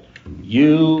 Kevin,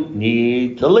 you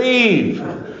need to leave.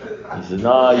 He said,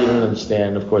 no, you don't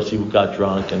understand. Of course, he got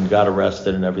drunk and got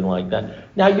arrested and everything like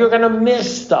that. Now, you're going to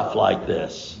miss stuff like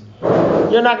this.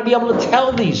 You're not going to be able to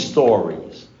tell these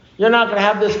stories. You're not going to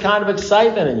have this kind of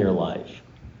excitement in your life.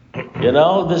 You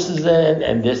know, this is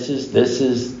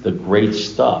the great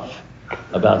stuff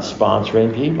about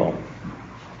sponsoring people.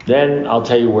 Then I'll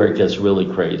tell you where it gets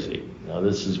really crazy. Now,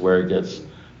 this is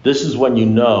when you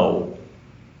know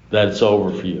that it's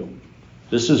over for you.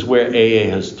 This is where AA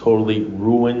has totally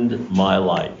ruined my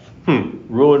life.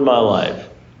 Ruined my life.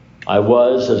 I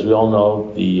was, as we all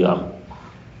know,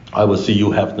 I was the Hugh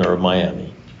Hefner of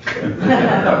Miami.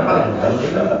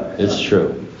 It's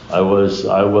true. I was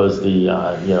the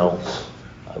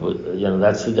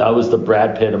I was the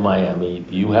Brad Pitt of Miami,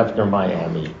 the Hugh Hefner of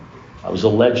Miami. I was a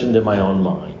legend in my own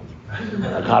mind.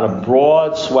 I caught a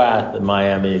broad swath in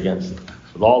Miami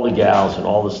with all the gals and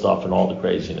all the stuff and all the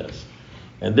craziness.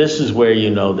 And this is where you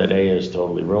know that AA has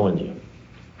totally ruined you.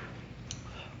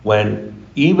 When,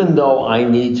 even though I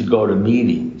need to go to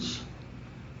meetings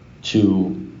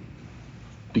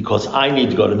because I need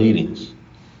to go to meetings,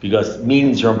 because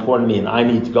meetings are important to me and I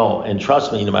need to go. And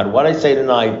trust me, no matter what I say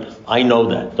tonight, I know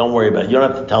that. Don't worry about it. You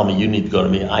don't have to tell me you need to go to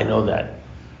meetings. I know that.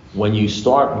 When you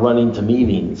start running to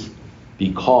meetings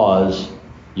because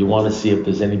you want to see if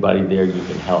there's anybody there you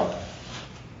can help.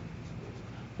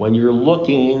 When you're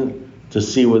looking to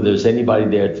see whether there's anybody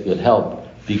there that could help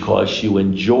because you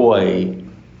enjoy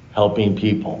helping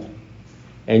people.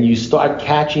 And you start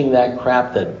catching that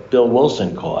crap that Bill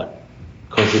Wilson caught,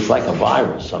 because it's like a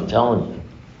virus, I'm telling you.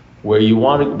 Where you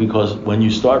want to, because when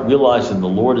you start realizing the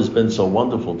Lord has been so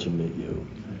wonderful to you,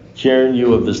 curing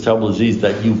you of this terrible disease,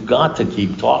 that you've got to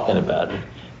keep talking about it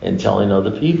and telling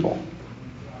other people.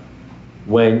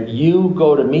 When you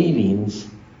go to meetings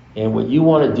and what you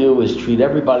want to do is treat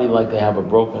everybody like they have a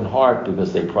broken heart,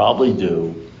 because they probably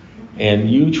do,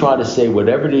 and you try to say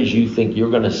whatever it is you think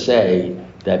you're going to say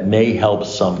that may help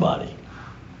somebody.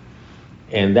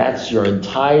 And that's your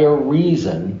entire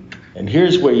reason. And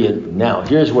here's where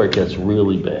it gets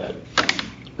really bad,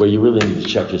 where you really need to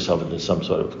check yourself into some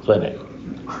sort of clinic.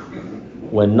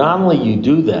 When not only you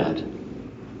do that,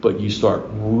 but you start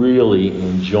really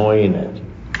enjoying it.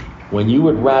 When you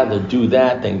would rather do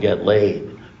that than get laid.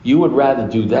 You would rather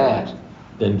do that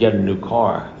than get a new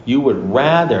car. You would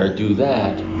rather do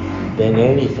that than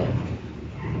anything.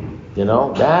 You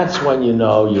know, that's when you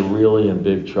know you're really in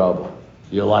big trouble.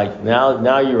 You're like,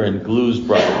 now you're in Blues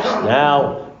Brothers.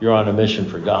 Now you're on a mission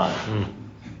for God.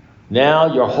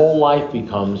 Now your whole life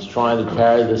becomes trying to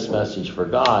carry this message for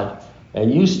God,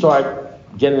 and you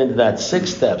start getting into that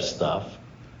 6-step stuff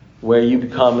where you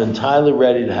become entirely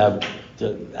ready to have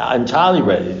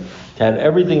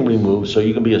everything removed so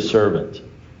you can be a servant.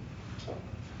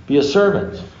 Be a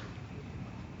servant.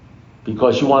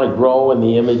 Because you want to grow in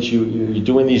the image, you're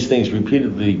doing these things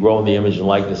repeatedly, grow in the image and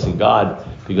likeness of God,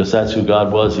 because that's who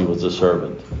God was. He was a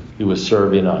servant. He was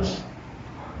serving us.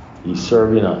 He's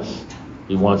serving us.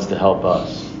 He wants to help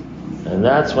us. And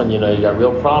that's when you know you got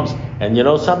real problems. And you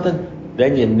know something?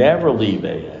 Then you never leave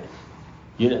AA.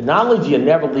 Not only do you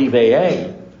never leave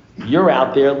AA, you're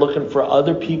out there looking for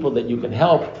other people that you can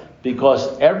help,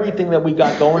 because everything that we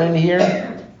got going in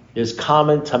here is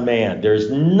common to man. There's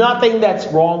nothing that's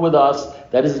wrong with us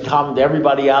that isn't common to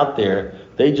everybody out there.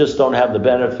 They just don't have the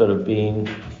benefit of being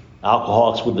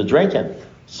alcoholics with the drinking.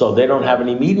 So they don't have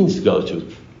any meetings to go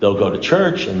to. They'll go to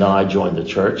church, and now I joined the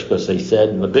church because they said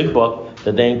in the big book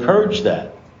that they encouraged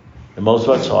that. And most of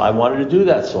us, so I wanted to do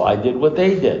that, so I did what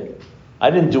they did.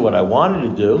 I didn't do what I wanted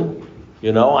to do.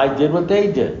 I did what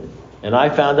they did. And I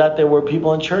found out there were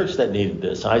people in church that needed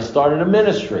this. I started a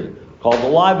ministry called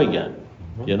Alive Again,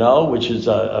 which is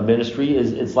a ministry.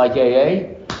 It's like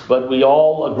AA, but we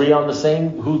all agree on the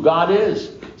same, who God is.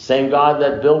 Same God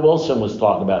that Bill Wilson was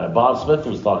talking about, and Bob Smith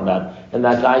was talking about, and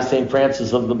that guy St.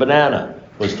 Francis of the Banana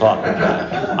was talking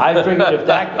about. I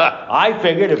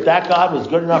figured if that God was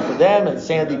good enough for them in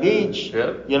Sandy Beach,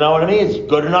 you know what I mean? It's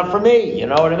good enough for me, you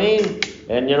know what I mean?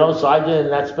 And so I did,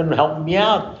 and that's been helping me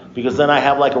out, because then I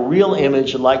have like a real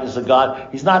image and likeness of God.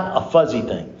 He's not a fuzzy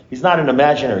thing. He's not an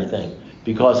imaginary thing.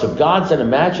 Because if God's an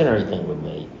imaginary thing with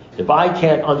me, if I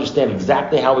can't understand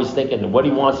exactly how he's thinking and what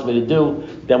he wants me to do,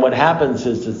 then what happens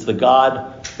is it's the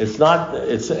God, it's not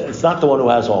the one who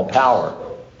has all power.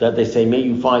 That they say, may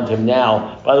you find him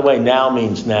now. By the way, now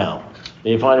means now.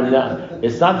 May you find him now.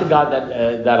 It's not the God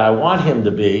that I want him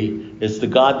to be. It's the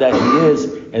God that he is,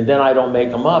 and then I don't make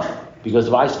him up. Because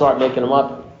if I start making him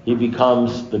up, he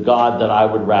becomes the God that I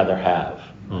would rather have.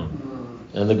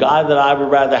 And the God that I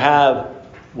would rather have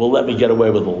will let me get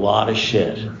away with a lot of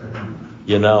shit,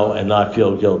 and not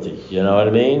feel guilty. You know what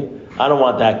I mean? I don't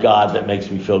want that God that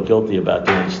makes me feel guilty about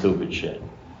doing stupid shit.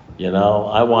 I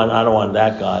don't want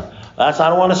that God. I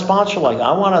don't want a sponsor I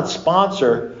don't want a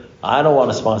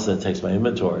sponsor that takes my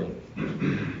inventory.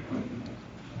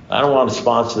 I don't want a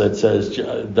sponsor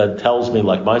that tells me,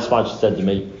 like my sponsor said to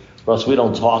me, Russ, we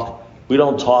don't talk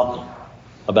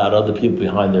about other people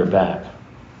behind their back.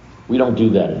 We don't do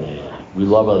that in AA. We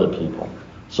love other people.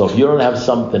 So if you don't have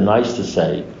something nice to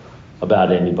say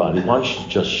about anybody, why don't you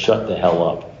just shut the hell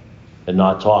up and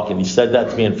not talk? And he said that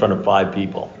to me in front of 5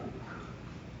 people.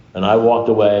 And I walked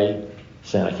away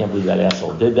saying, I can't believe that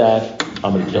asshole did that.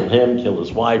 I'm going to kill him, kill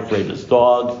his wife, rape his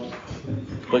dog.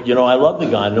 But, I love the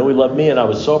guy. I knew he loved me, and I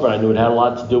was sober. I knew it had a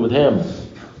lot to do with him.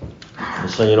 And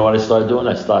so you know what I started doing?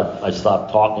 I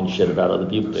stopped talking shit about other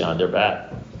people behind their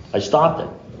back. I stopped it.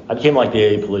 I became like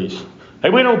the AA police. Hey,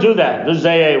 we don't do that. This is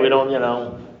AA. We don't,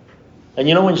 And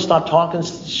when you stop talking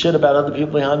shit about other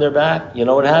people behind their back, you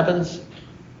know what happens?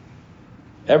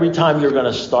 Every time you're going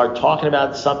to start talking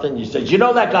about something, you say,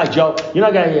 that guy Joe?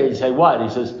 You say, what? He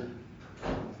says,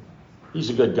 he's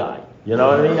a good guy. You know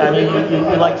what I mean?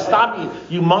 You stop,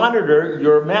 you monitor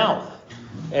your mouth.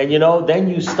 And, then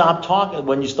you stop talking.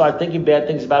 When you start thinking bad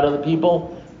things about other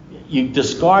people, you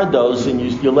discard those and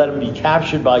you let them be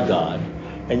captured by God.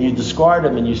 And you discard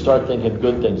them and you start thinking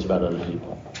good things about other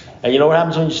people. And you know what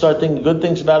happens when you start thinking good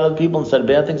things about other people instead of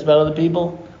bad things about other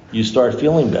people? You start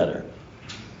feeling better.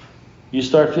 You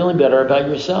start feeling better about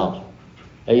yourself.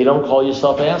 And you don't call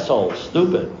yourself asshole,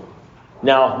 stupid.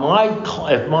 Now,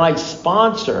 if my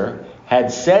sponsor had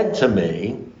said to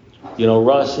me,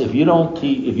 Russ, if you don't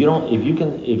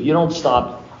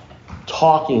stop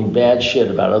talking bad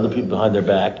shit about other people behind their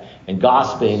back and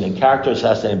gossiping and character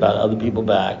assassinating about other people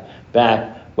back,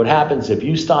 what happens if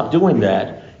you stop doing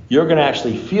that? You're going to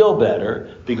actually feel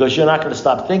better because you're not going to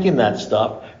stop thinking that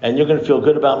stuff, and you're going to feel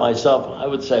good about myself. I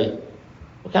would say,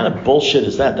 what kind of bullshit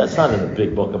is that? That's not in the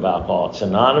big book of Alcoholics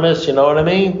Anonymous, you know what I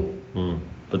mean?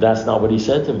 But that's not what he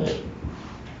said to me.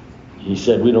 He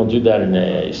said, we don't do that in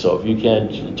AA, so if you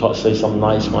can't say something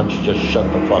nice, why don't you just shut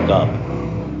the fuck up?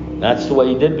 That's the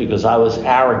way he did, because I was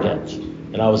arrogant,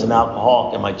 and I was an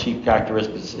alcoholic, and my chief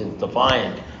characteristic is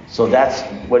defiant. So that's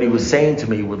what he was saying to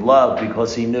me with love,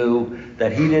 because he knew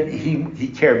that he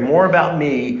cared more about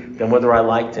me than whether I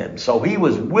liked him. So he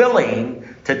was willing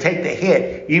to take the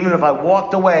hit, even if I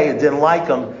walked away and didn't like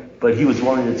him, but he was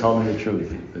willing to tell me the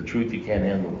truth. The truth, you can't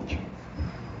handle the truth.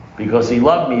 Because he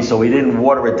loved me, so he didn't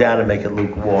water it down and make it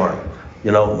lukewarm.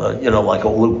 Like a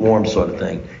lukewarm sort of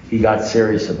thing. He got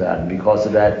serious about it. And because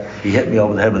of that, he hit me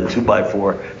over the head with a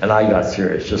 2x4, and I got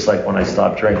serious. Just like when I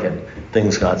stopped drinking,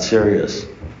 things got serious.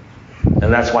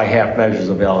 And that's why half measures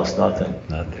avail us nothing.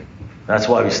 That's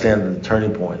why we stand at the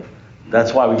turning point.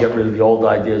 That's why we get rid of the old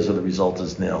ideas of the result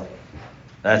is nil.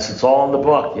 It's all in the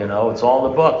book, it's all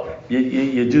in the book.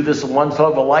 You do this one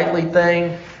sort of a lightly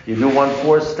thing, you do 1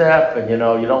 4-step, and you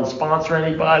don't sponsor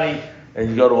anybody, and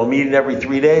you go to a meeting every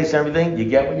 3 days and everything, you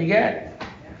get what you get.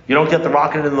 You don't get the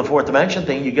rocket in the 4th dimension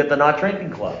thing, you get the not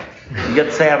drinking club. You get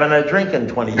to say, I haven't had a drink in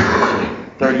 20 years,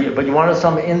 30 years, but you want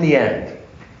something in the end.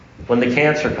 When the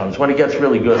cancer comes, when it gets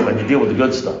really good, when you deal with the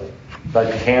good stuff, like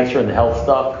the cancer and the health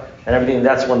stuff and everything,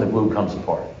 that's when the glue comes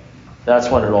apart. That's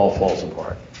when it all falls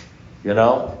apart.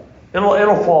 It'll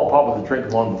fall apart with the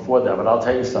drink long before that, but I'll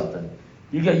tell you something.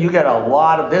 You get a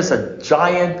lot of this, a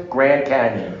giant Grand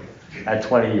Canyon at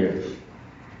 20 years.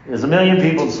 There's 1 million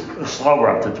people sober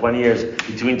up to 20 years.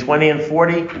 Between 20 and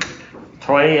 40,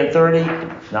 20 and 30,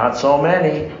 not so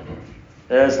many.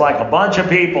 There's like a bunch of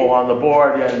people on the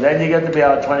board, and then you get to be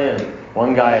out at 20. And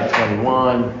one guy at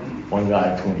 21, one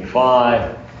guy at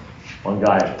 25, one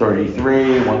guy at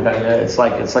 33. One guy. It's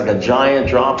like a giant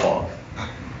drop off.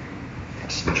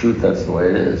 It's the truth. That's the way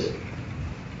it is.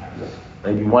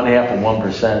 Maybe 1/2 of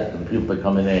 1% of the people that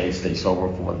come in AA stay sober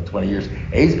for more than 20 years.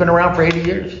 AA's been around for 80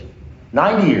 years.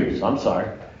 90 years, I'm sorry.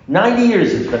 90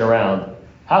 years it's been around.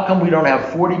 How come we don't have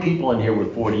 40 people in here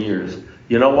with 40 years?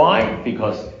 You know why?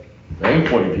 Because there ain't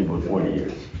 40 people with 40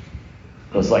 years.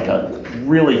 Because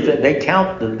they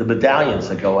count the battalions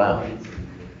that go out.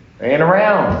 They ain't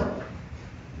around.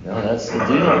 You know, that's the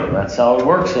deal. That's how it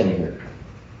works in here.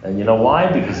 And you know why?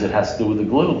 Because it has to do with the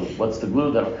glue. What's the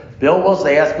glue? Bill Wilson,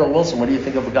 they asked Bill Wilson, what do you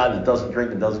think of a guy that doesn't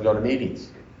drink and doesn't go to meetings?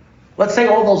 Let's say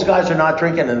all those guys are not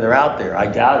drinking and they're out there. I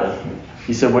doubt it.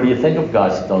 He said, what do you think of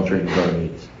guys that don't drink and go to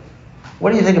meetings?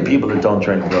 What do you think of people that don't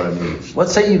drink and go to meetings?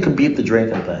 Let's say you can beat the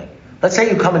drinking thing. Let's say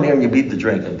you come in here and you beat the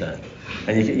drinking thing.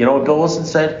 And you know what Bill Wilson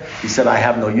said? He said, I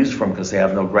have no use for them because they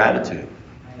have no gratitude.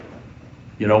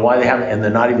 You know why they haven't? And they're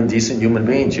not even decent human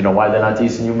beings. You know why they're not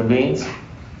decent human beings?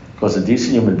 Because a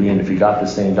decent human being, if you got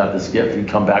this thing, you got this gift, you'd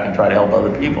come back and try to help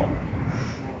other people.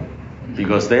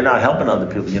 Because they're not helping other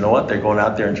people. You know what? They're going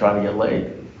out there and trying to get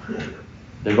laid.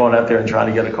 They're going out there and trying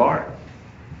to get a car.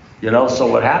 You know, so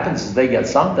what happens is they get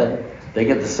something. They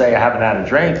get to say, I haven't had a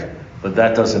drink, but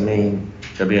that doesn't mean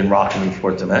they're being rocked in the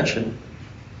fourth dimension.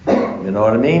 You know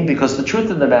what I mean? Because the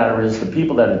truth of the matter is the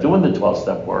people that are doing the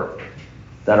 12-step work,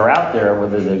 that are out there,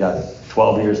 whether they got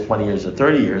 12 years, 20 years, or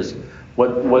 30 years,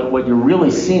 what you're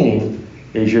really seeing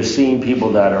is you're seeing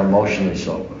people that are emotionally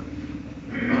sober,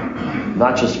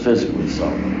 not just physically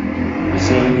sober. You're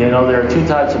seeing, you know, there are two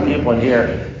types of people in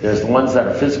here. There's the ones that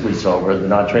are physically sober, the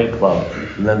not drink club,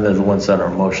 and then there's the ones that are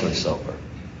emotionally sober,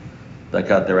 that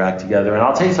got their act together. And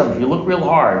I'll tell you something, if you look real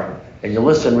hard and you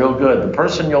listen real good, the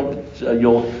person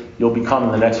you'll become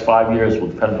in the next 5 years will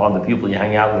depend upon the people you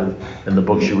hang out with and the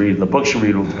books you read. And the books you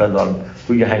read will depend on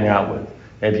who you hang out with.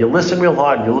 And if you listen real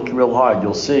hard and you look real hard,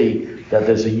 you'll see that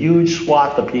there's a huge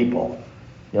swath of people.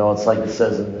 You know, it's like it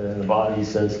says in the body, he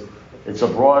says, it's a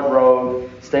broad road,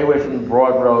 stay away from the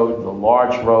broad road, the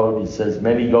large road. He says,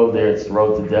 many go there, it's the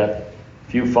road to death.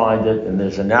 Few find it, and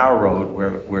there's a narrow road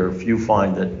where few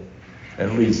find it,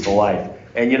 and it leads to life.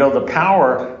 And you know, the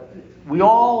power, we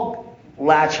all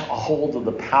latch a hold of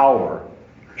the power.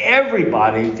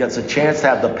 Everybody gets a chance to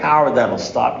have the power that'll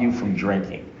stop you from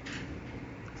drinking.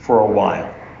 For a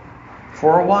while.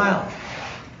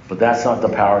 But that's not the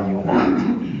power you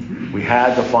want. We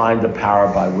had to find the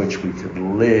power by which we could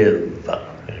live.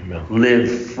 Amen.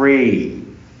 Live free.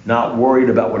 Not worried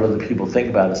about what other people think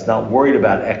about us. Not worried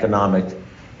about economic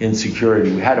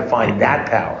insecurity. We had to find that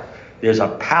power. There's a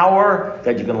power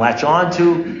that you can latch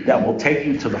onto that will take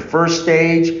you to the first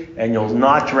stage, and you'll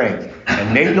not drink.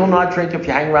 And maybe you'll not drink if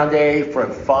you hang around AA for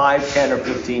 5, 10, or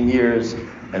 15 years.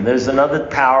 And there's another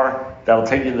power that'll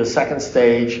take you to the second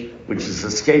stage, which is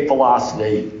escape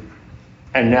velocity,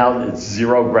 and now it's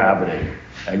zero gravity,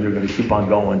 and you're going to keep on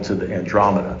going to the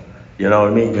Andromeda. You know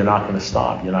what I mean? You're not going to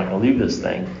stop. You're not going to leave this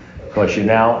thing, because you're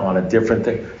now on a different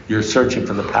thing. You're searching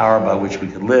for the power by which we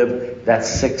could live.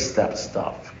 That's 6-step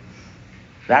stuff.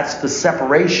 That's the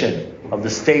separation of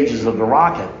the stages of the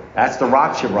rocket. That's the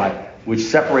rocket ship ride, which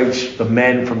separates the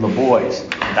men from the boys.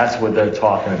 That's what they're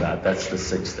talking about. That's the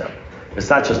 6th step. It's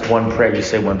not just one prayer. You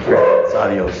say one prayer. It's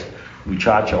adios,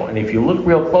 muchacho. And if you look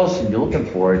real close and you're looking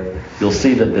for it, you'll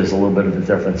see that there's a little bit of a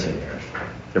difference in here.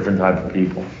 Different type of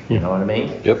people. You know what I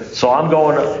mean? Yep. So I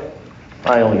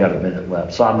only got a minute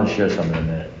left, so I'm going to share something in a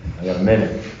minute. I got a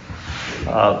minute.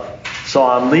 So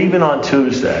I'm leaving on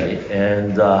Tuesday,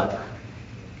 and I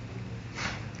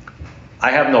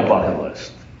have no bucket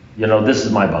list. You know, this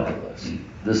is my bucket list.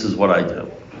 This is what I do.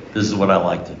 This is what I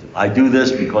like to do. I do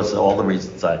this because of all the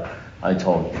reasons I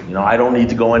told you. You know, I don't need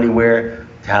to go anywhere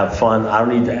to have fun. I don't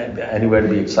need to anywhere to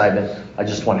be excited. I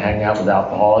just want to hang out with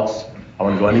alcoholics. I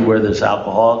want to go anywhere there's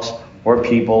alcoholics or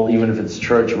people, even if it's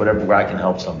church or whatever, where I can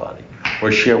help somebody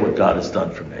or share what God has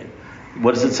done for me.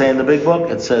 What does it say in the big book?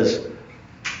 It says,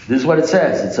 this is what it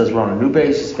says. It says we're on a new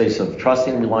basis of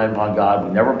trusting and relying upon God.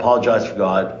 We never apologize for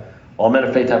God. All men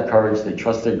of faith have courage. They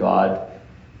trust their God.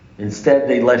 Instead,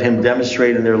 they let him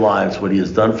demonstrate in their lives what he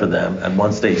has done for them. And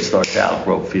once they start to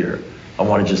outgrow fear, I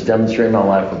want to just demonstrate in my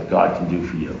life what God can do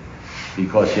for you.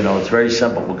 Because, you know, it's very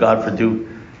simple.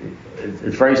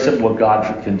 It's very simple what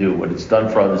God can do. What it's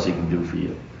done for others, he can do for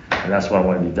you. And that's what I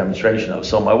want to be a demonstration of.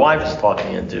 So my wife is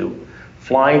talking me into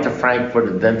flying to Frankfurt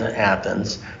and then to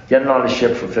Athens, getting on a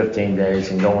ship for 15 days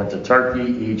and going to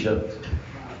Turkey, Egypt,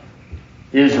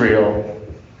 Israel,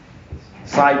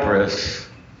 Cyprus,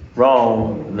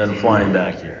 Rome, and then flying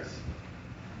back here.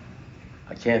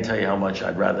 I can't tell you how much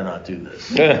I'd rather not do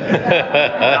this.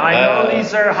 I know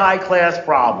these are high-class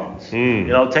problems. You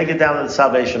know, take it down to the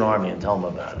Salvation Army and tell them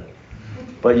about it.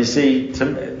 But you see,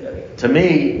 to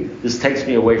me, this takes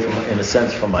me away from, in a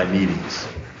sense, from my meetings.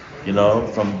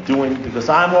 from doing, because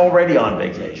I'm already on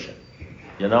vacation.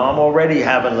 I'm already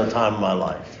having the time of my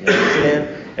life. You understand?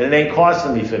 And it ain't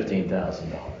costing me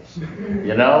 $15,000.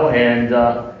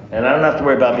 And I don't have to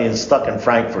worry about being stuck in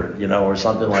Frankfurt, or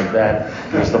something like that,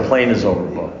 because the plane is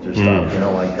overbooked or stuff,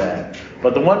 like that.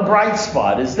 But the one bright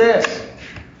spot is this.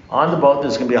 On the boat,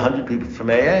 there's going to be 100 people from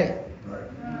AA.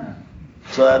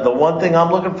 So the one thing I'm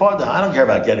looking forward to, I don't care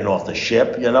about getting off the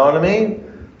ship, you know what I mean?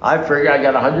 I figure I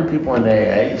got 100 people in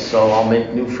AA, so I'll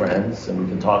make new friends, and we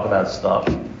can talk about stuff.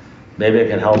 Maybe I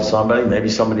can help somebody, maybe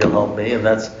somebody will help me, and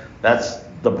that's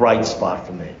the bright spot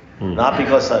for me. Not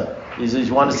because he says,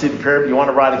 you want to see the pyramid? You want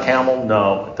to ride a camel?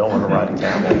 No, I don't want to ride a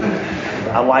camel.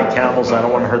 I like camels. I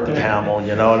don't want to hurt the camel.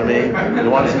 You know what I mean? You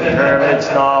want to see the pyramids?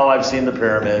 No, I've seen the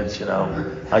pyramids.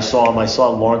 I saw them. I saw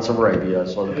Lawrence of Arabia. I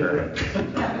saw the pyramids.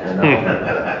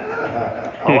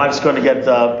 My wife's going to get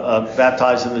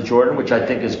baptized in the Jordan, which I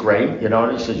think is great.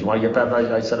 And she says, you want to get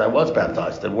baptized? I said, I was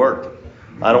baptized. It worked.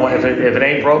 I don't want, if it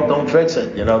ain't broke, don't fix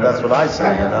it. That's what I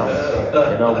say.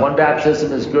 One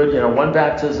baptism is good. One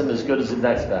baptism is good as the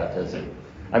next baptism.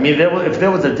 I mean, if there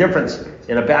was a difference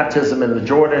in a baptism in the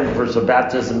Jordan versus a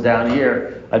baptism down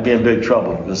here, I'd be in big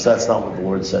trouble, because that's not what the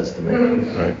Lord says to me.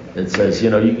 Right. It says, you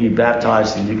can be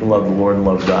baptized and you can love the Lord and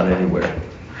love God anywhere.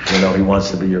 He wants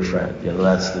to be your friend.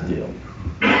 That's the deal.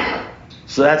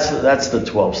 So that's the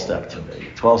 12th step to me.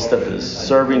 12th step is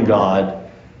serving God.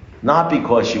 Not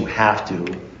because you have to,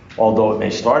 although it may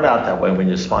start out that way when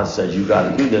your sponsor says you got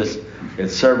to do this.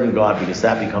 It's serving God because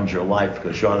that becomes your life,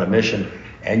 because you're on a mission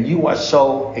and you are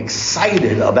so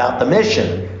excited about the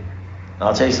mission. And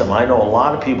I'll tell you something, I know a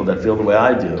lot of people that feel the way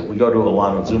I do. We go to a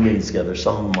lot of Zoom meetings together,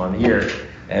 some of them on here,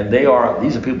 and these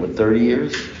are people with 30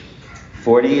 years,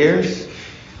 40 years,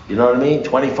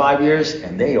 25 years,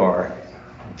 and they are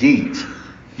geeked.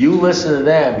 You listen to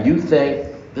them, you think,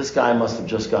 this guy must have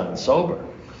just gotten sober.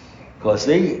 Because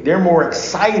they're more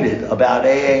excited about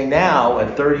AA now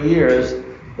at 30 years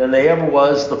than they ever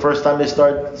was the first time they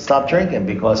stopped drinking,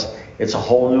 because it's a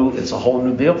whole new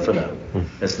deal for them.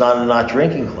 It's not a not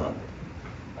drinking club.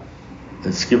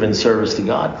 It's giving service to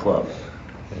God club.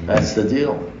 That's the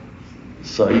deal.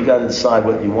 So you got to decide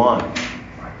what you want.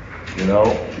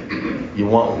 You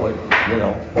want what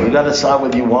you got to decide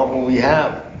whether you want what we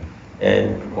have,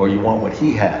 or you want what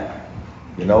he had.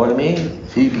 You know what I mean?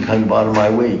 He became bottom of my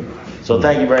weed. So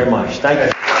thank you very much. Thank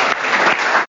you.